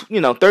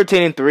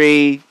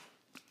 13-3,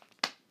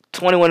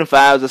 21-5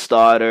 as a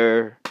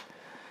starter.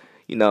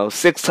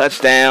 6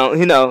 touchdowns,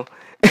 in the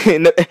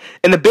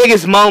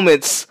biggest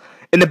moments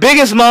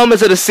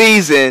of the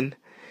season,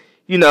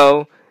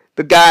 the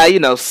guy,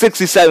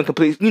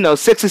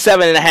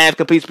 67.5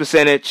 complete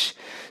percentage,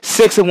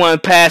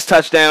 6-1 pass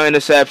touchdown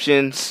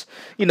interceptions,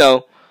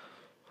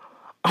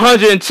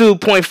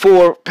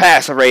 102.4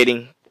 passer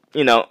rating,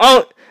 in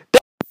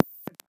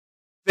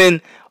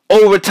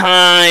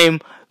overtime,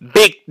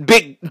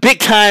 big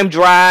time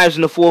drives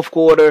in the fourth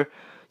quarter,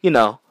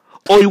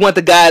 Or you want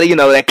the guy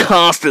that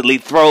constantly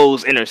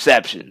throws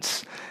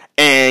interceptions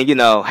and,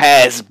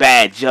 has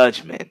bad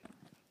judgment.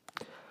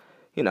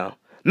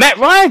 Matt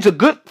Ryan's a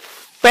good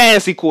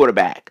fantasy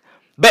quarterback.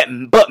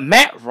 But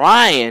Matt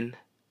Ryan,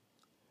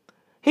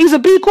 he's a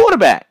B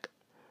quarterback.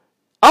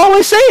 I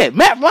always say it.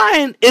 Matt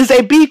Ryan is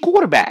a B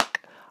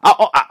quarterback.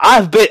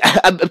 I'm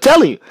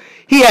telling you.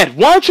 He had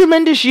one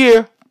tremendous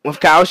year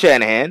with Kyle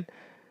Shanahan.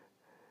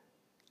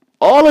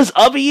 All his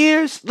other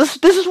years, this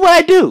is what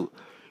I do.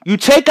 You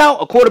take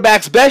out a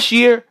quarterback's best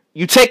year,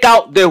 you take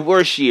out their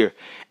worst year,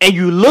 and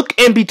you look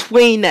in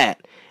between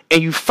that,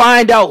 and you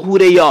find out who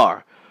they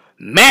are.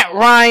 Matt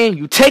Ryan,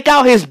 you take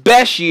out his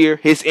best year,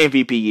 his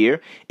MVP year,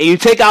 and you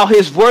take out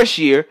his worst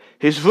year,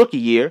 his rookie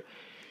year,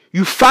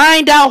 you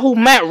find out who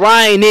Matt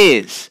Ryan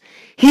is.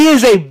 He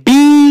is a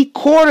B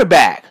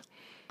quarterback.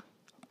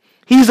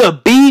 He's a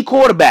B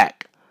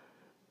quarterback.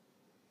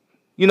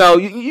 You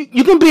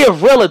can be a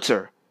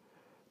realtor,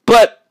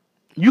 but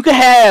you can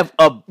have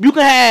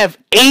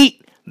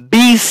 8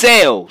 B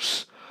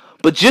sales,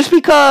 but just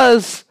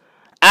because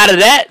out of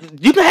that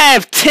you can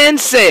have 10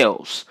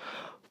 sales,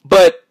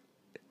 but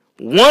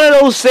one of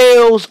those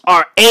sales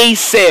are A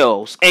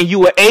sales, and you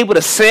were able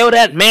to sell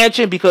that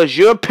mansion because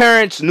your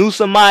parents knew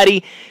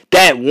somebody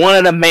that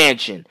wanted a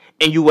mansion,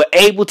 and you were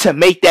able to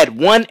make that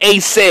one A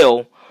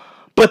sale,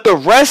 but the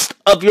rest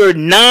of your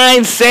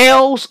 9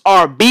 sales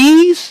are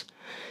B's.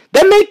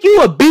 That make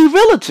you a B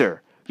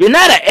realtor. You're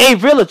not an A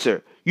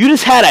realtor. You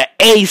just had an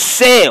A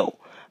sale.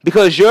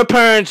 because your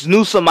parents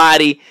knew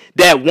somebody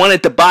that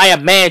wanted to buy a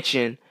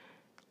mansion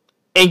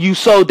and you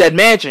sold that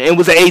mansion. It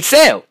was an 8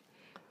 sale.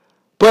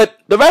 But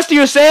the rest of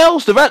your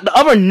sales, the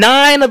other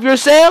 9 of your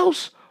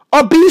sales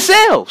are B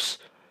sales.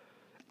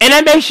 And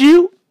that makes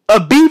you a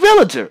B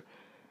realtor.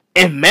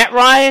 And Matt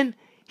Ryan,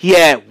 he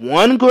had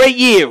one great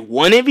year,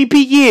 one MVP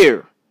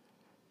year.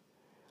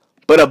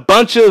 But a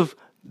bunch of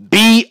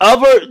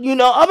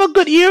other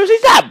good years.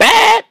 He's not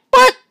bad,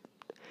 but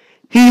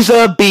he's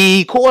a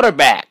B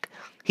quarterback.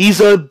 He's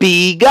a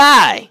B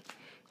guy.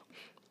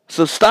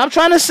 So stop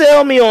trying to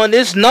sell me on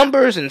this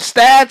numbers and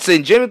stats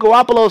and Jimmy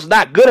Garoppolo's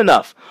not good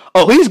enough.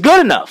 Oh, he's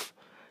good enough.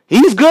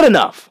 He's good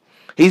enough.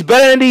 He's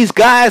better than these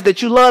guys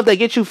that you love that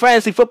get you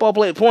fantasy football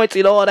points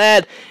and all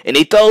that, and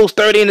he throws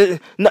 30.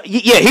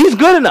 Yeah, he's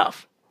good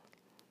enough.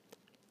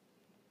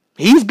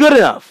 He's good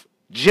enough.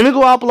 Jimmy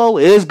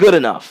Garoppolo is good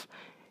enough.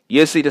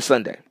 You'll see this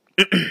Sunday.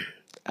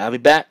 I'll be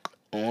back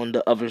on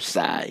the other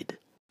side.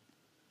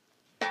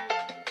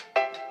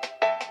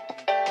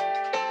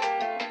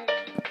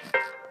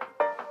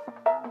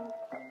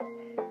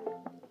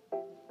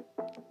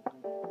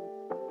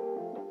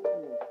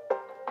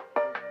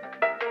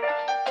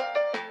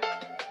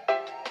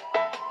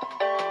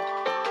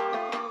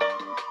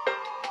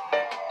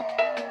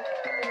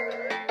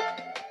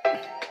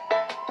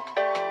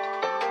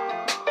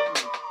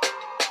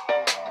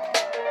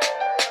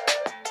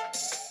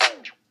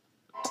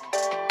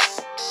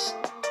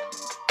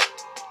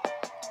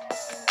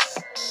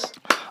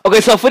 Okay,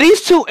 so for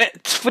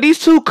these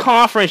two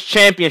conference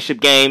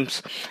championship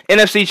games,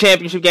 NFC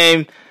championship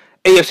game,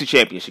 AFC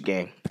championship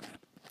game,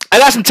 I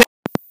got some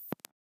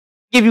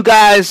give you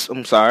guys.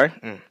 I'm sorry.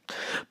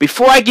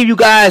 Before I give you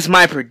guys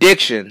my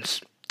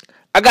predictions,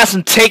 I got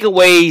some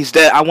takeaways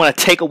that I want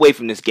to take away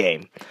from this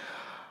game.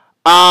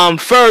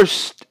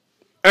 First,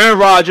 Aaron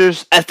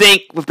Rodgers. I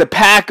think with the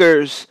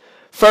Packers,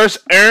 first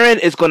Aaron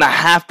is going to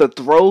have to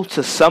throw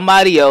to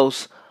somebody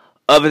else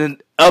other than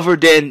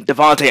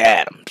Davante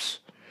Adams.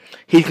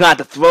 He's going to have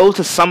to throw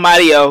to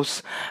somebody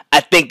else. I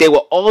think they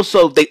will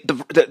also...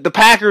 The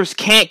Packers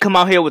can't come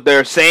out here with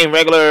their same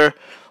regular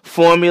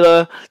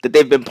formula that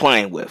they've been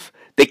playing with.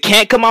 They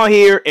can't come out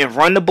here and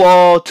run the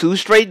ball 2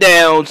 straight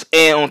downs,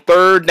 and on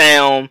 3rd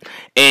down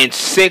and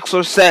 6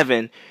 or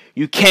 7,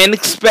 you can't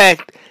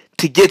expect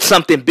to get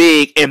something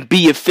big and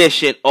be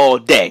efficient all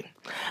day.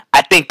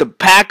 I think the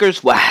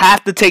Packers will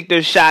have to take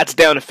their shots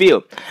down the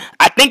field.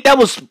 I think that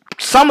was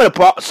some of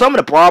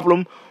the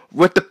problem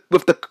with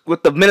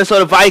the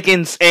Minnesota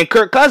Vikings and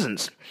Kirk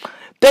Cousins.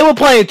 They were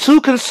playing too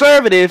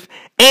conservative,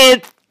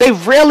 and they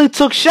rarely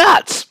took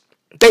shots.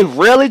 They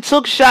rarely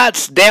took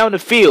shots down the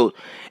field.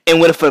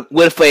 And with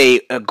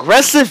a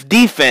aggressive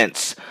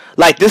defense,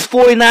 like this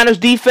 49ers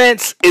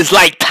defense is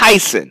like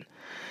Tyson.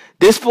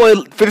 This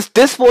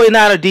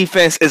 49er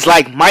defense is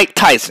like Mike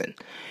Tyson.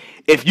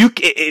 If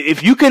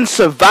you can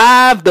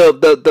survive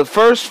the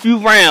first few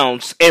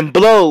rounds and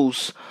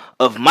blows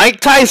of Mike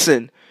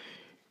Tyson,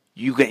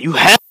 you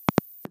have.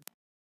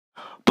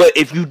 But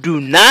if you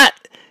do not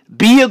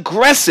be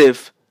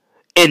aggressive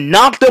and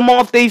knock them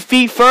off their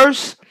feet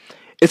first,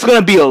 it's going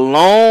to be a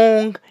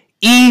long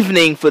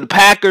evening for the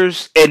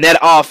Packers and that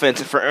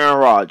offense and for Aaron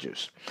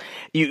Rodgers.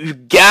 You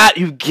got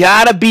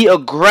to be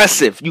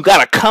aggressive. You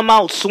got to come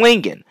out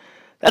swinging.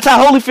 That's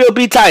how Holyfield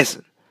beat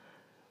Tyson.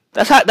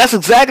 That's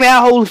exactly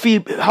how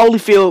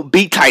Holyfield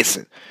beat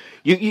Tyson.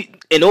 You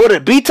in order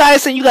to beat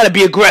Tyson, you got to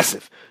be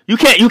aggressive. You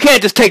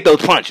can't just take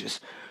those punches.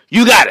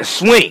 You got to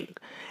swing.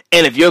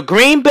 And if you're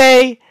Green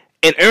Bay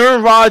and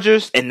Aaron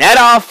Rodgers and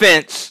that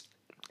offense,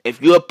 if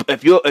you're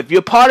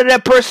part of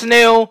that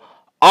personnel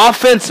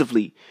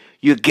offensively,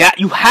 you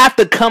have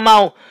to come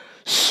out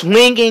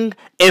swinging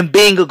and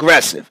being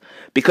aggressive.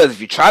 Because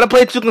if you try to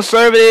play too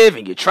conservative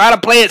and you try to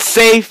play it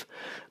safe,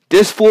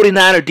 this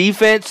 49er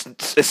defense,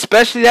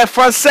 especially that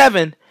front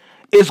 7,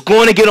 is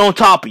going to get on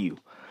top of you.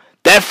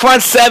 That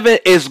front 7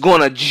 is going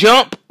to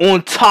jump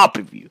on top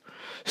of you.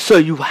 So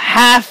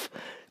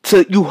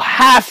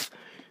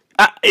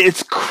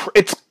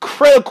it's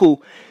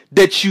critical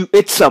that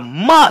it's a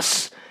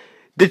must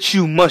that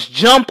you must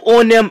jump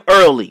on them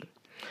early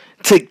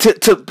to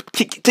get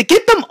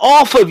them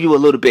off of you a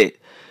little bit,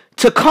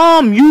 to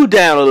calm you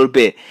down a little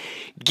bit.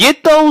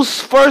 Get those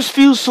first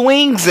few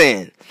swings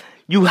in.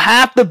 You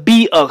have to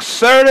be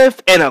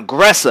assertive and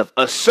aggressive.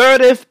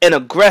 Assertive and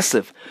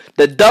aggressive.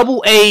 The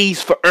double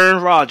A's for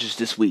Aaron Rodgers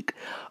this week.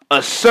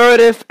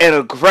 Assertive and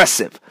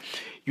aggressive.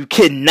 You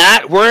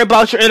cannot worry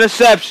about your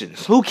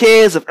interceptions. Who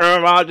cares if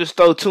Aaron Rodgers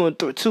throws 2 or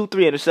 3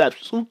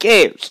 interceptions? Who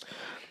cares?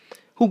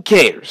 Who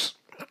cares?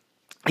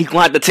 He's going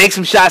to have to take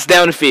some shots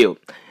down the field.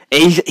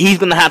 And he's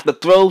going to have to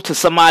throw to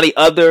somebody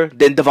other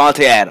than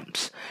Davante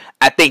Adams.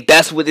 I think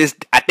that's what this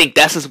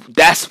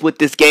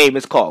game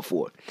is called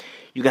for.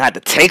 You're going to have to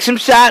take some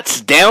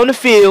shots down the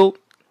field,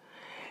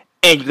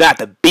 and you got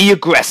to be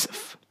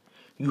aggressive.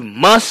 You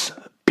must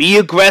be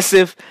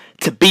aggressive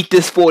to beat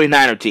this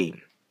 49er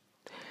team.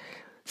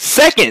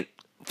 Second,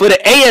 for the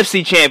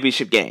AFC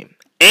Championship game,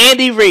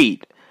 Andy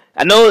Reid.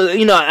 I know,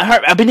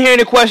 I've been hearing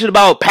the question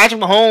about Patrick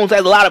Mahomes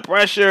has a lot of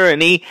pressure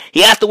and he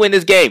has to win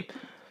this game.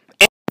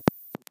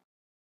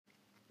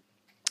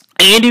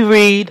 Andy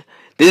Reid,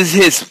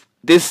 he's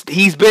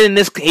been in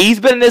this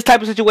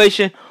type of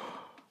situation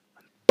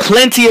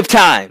plenty of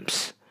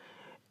times.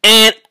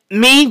 And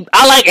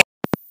I like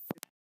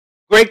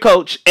great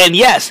coach, and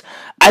yes,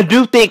 I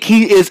do think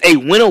he is a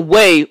win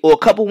away or a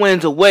couple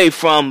wins away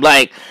from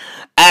like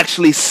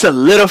actually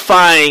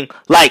solidifying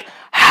like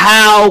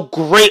how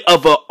great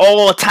of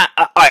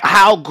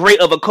how great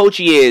of a coach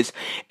he is.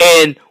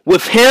 And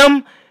with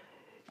him,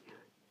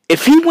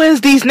 if he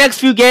wins these next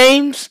few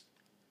games,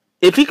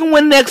 if he can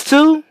win the next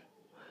two,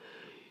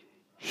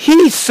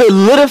 he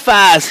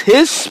solidifies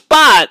his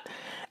spot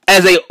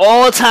as an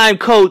all-time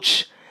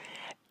coach.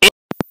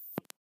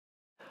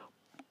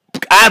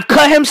 I've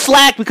cut him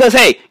slack because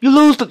hey, you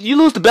lose to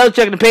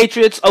Belichick and the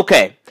Patriots.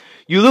 Okay,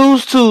 you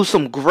lose to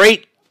some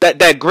great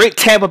that great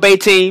Tampa Bay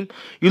team.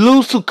 You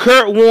lose to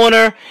Kurt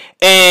Warner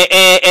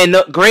and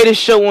the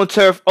greatest show on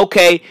turf.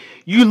 Okay,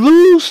 you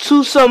lose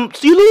to some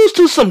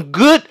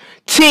good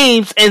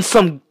teams and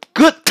some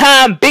good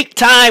time, big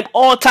time,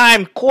 all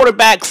time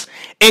quarterbacks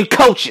and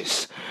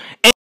coaches.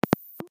 And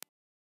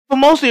for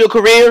most of your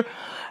career,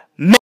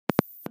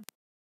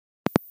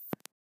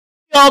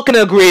 y'all can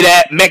agree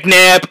that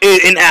McNabb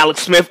and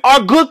Alex Smith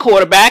are good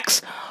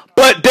quarterbacks,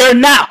 but they're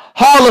not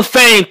Hall of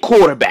Fame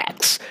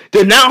quarterbacks.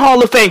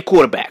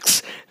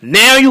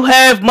 Now you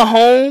have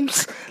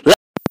Mahomes.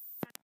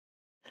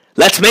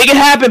 Let's make it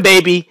happen,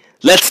 baby.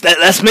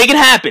 Let's make it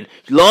happen.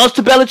 You lost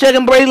to Belichick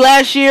and Brady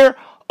last year.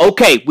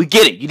 Okay, we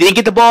get it. You didn't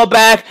get the ball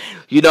back.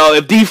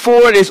 If Dee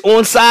Ford is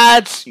on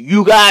sides,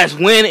 you guys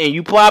win and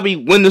you probably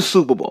win the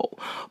Super Bowl.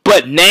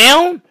 But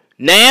now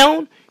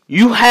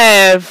you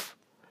have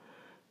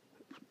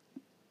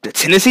the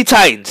Tennessee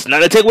Titans. Not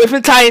to take away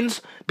from the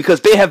Titans,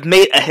 because they have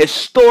made a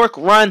historic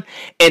run,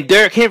 and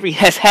Derrick Henry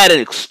has had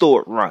an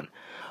historic run.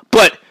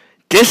 But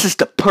this is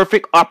the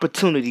perfect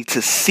opportunity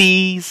to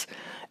seize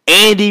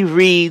Andy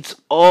Reid's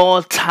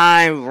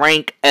all-time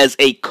rank as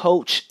a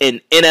coach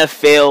in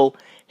NFL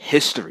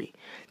history.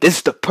 This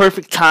is the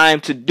perfect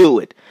time to do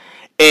it.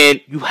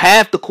 And you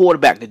have the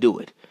quarterback to do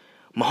it.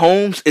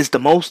 Mahomes is the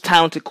most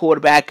talented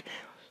quarterback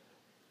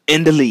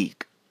in the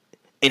league.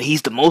 And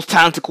he's the most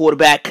talented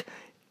quarterback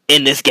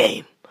in this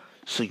game.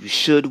 So you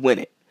should win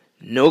it.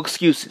 No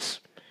excuses.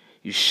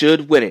 You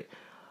should win it.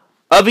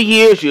 Other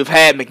years, you have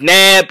had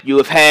McNabb. You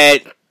have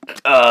had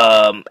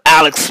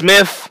Alex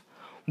Smith.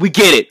 We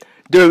get it.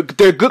 They're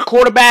good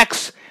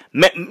quarterbacks.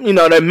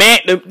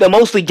 They're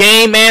mostly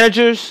game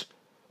managers.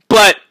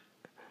 But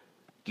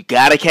you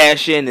got to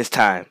cash in this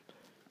time.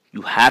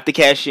 You have to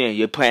cash in.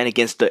 You're playing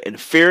against the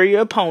inferior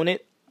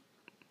opponent,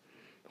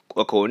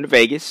 according to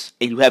Vegas,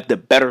 and you have the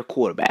better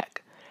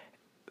quarterback.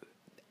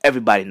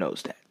 Everybody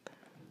knows that.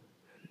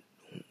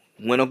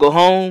 Win or go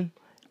home.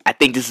 I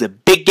think this is a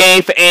big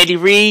game for Andy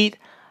Reid.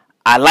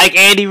 I like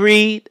Andy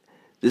Reid.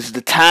 This is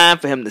the time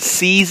for him to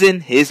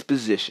season his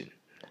position.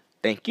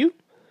 Thank you.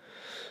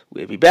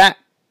 We'll be back.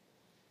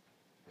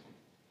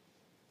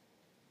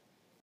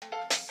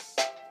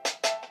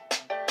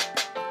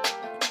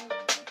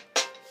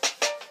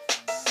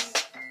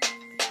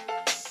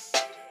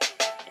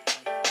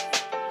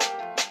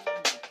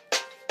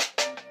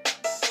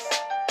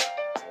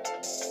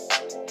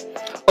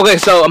 Okay,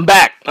 so I'm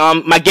back.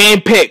 My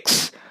game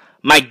picks.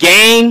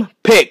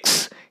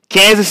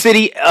 Kansas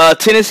City,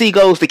 Tennessee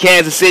goes to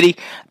Kansas City.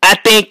 I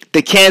think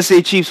the Kansas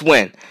City Chiefs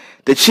win.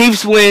 The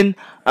Chiefs win.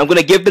 I'm going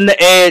to give them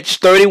the edge,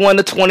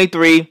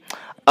 31-23.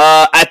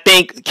 I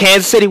think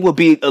Kansas City will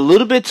be a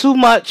little bit too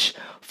much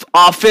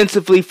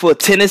offensively for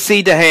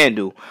Tennessee to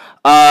handle.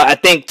 I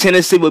think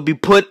Tennessee will be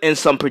put in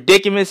some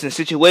predicaments and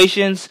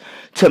situations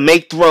to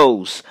make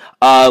throws.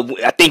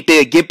 I think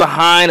they'll get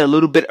behind a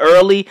little bit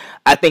early.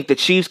 I think the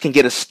Chiefs can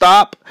get a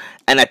stop,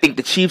 and I think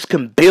the Chiefs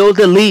can build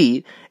a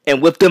lead. And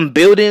with them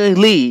building a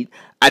lead,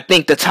 I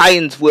think the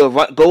Titans will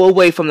go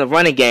away from the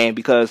running game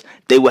because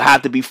they will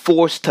have to be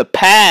forced to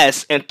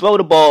pass and throw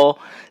the ball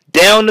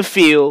down the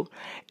field.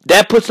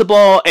 That puts the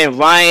ball in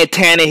Ryan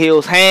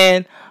Tannehill's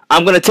hand.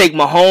 I'm going to take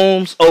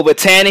Mahomes over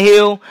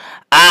Tannehill.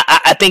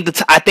 I think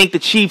the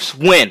Chiefs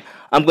win.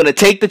 I'm going to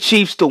take the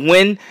Chiefs to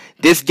win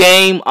this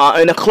game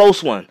in a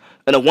close one.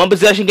 In a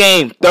one-possession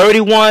game,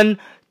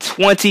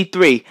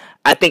 31-23.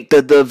 I think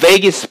the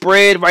Vegas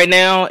spread right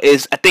now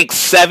is,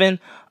 7.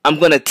 I'm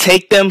going to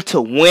take them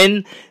to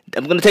win.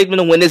 I'm going to take them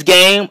to win this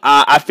game.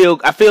 I feel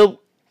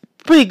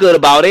pretty good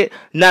about it.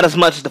 Not as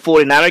much as the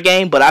 49er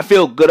game, but I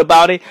feel good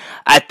about it.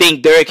 I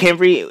think Derrick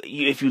Henry,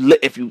 if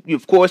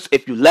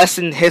you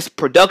lessen his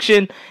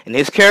production and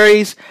his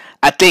carries,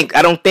 I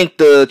don't think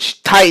the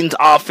Titans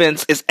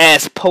offense is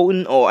as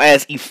potent or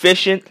as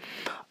efficient.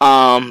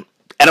 I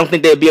don't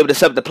think they'll be able to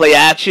set up the play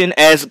action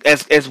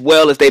as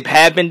well as they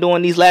have been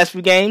doing these last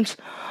few games.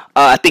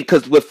 I think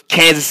because with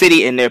Kansas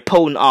City and their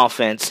potent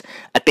offense,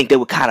 I think they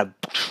would kind of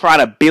try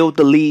to build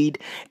the lead,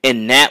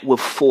 and that would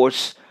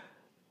force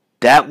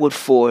the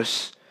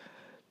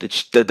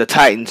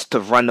Titans to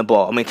run the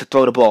ball. To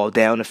throw the ball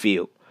down the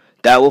field.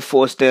 That will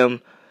force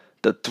them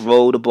to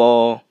throw the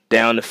ball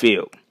down the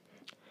field.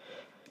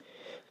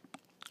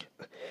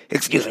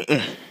 Excuse me.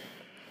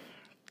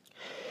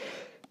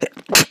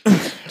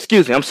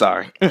 Excuse me, I'm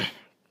sorry.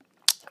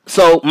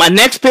 So my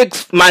next pick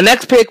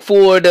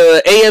for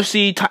the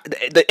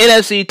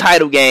NFC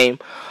title game,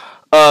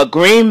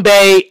 Green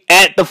Bay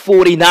at the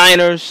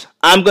 49ers.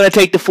 I'm going to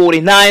take the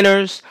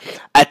 49ers.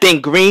 I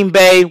think Green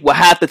Bay will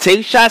have to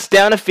take shots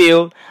down the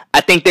field. I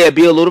think they'll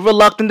be a little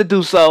reluctant to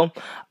do so.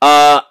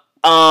 I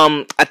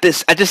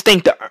just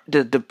think the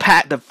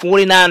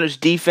 49ers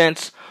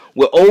defense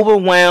will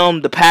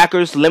overwhelm the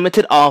Packers'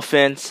 limited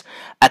offense.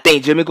 I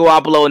think Jimmy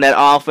Garoppolo and that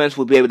offense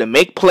will be able to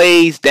make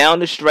plays down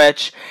the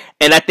stretch,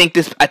 and I think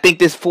this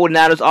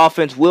 49ers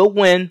offense will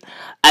win.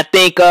 I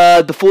think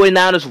the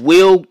 49ers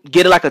will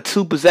get like a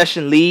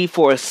 2-possession lead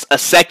for a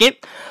second,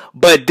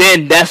 but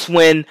then that's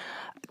when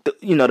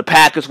the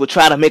Packers will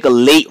try to make a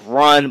late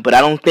run, but I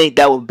don't think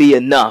that will be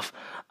enough.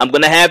 I'm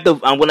gonna have the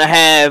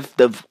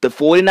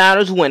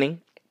 49ers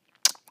winning.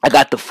 I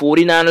got the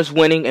 49ers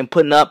winning and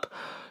putting up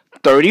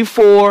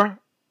 34-24.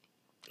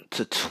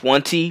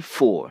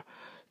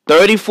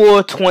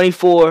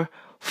 34-24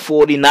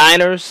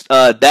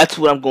 49ers. That's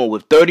what I'm going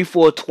with.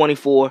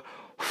 34-24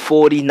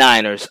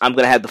 49ers. I'm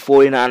going to have the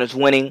 49ers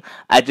winning.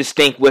 I just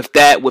think with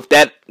that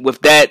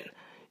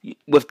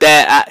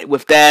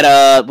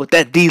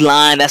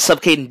D-line, that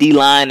suffocating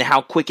D-line, and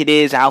how quick it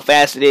is, and how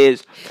fast it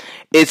is,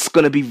 it's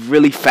going to be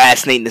really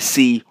fascinating to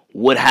see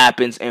what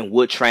happens and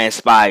what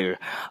transpire.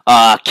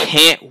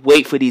 Can't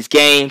wait for these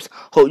games.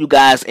 Hope you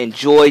guys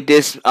enjoyed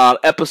this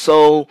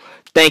episode.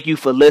 Thank you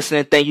for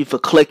listening. Thank you for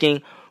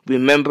clicking.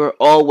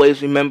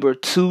 Always remember,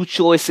 2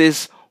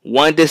 choices,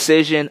 1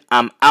 decision.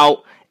 I'm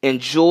out.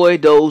 Enjoy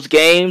those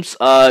games.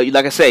 Like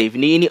I say, if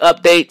you need any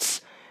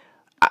updates,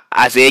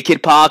 Isaiah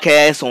Kid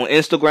Podcast on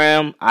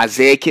Instagram.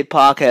 Isaiah Kid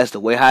Podcast,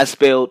 the way I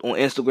spelled on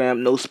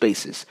Instagram, no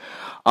spaces.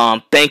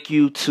 Thank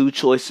you. 2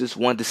 choices,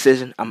 1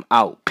 decision. I'm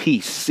out.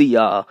 Peace. See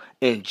y'all.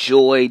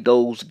 Enjoy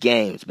those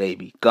games,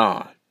 baby.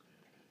 Gone.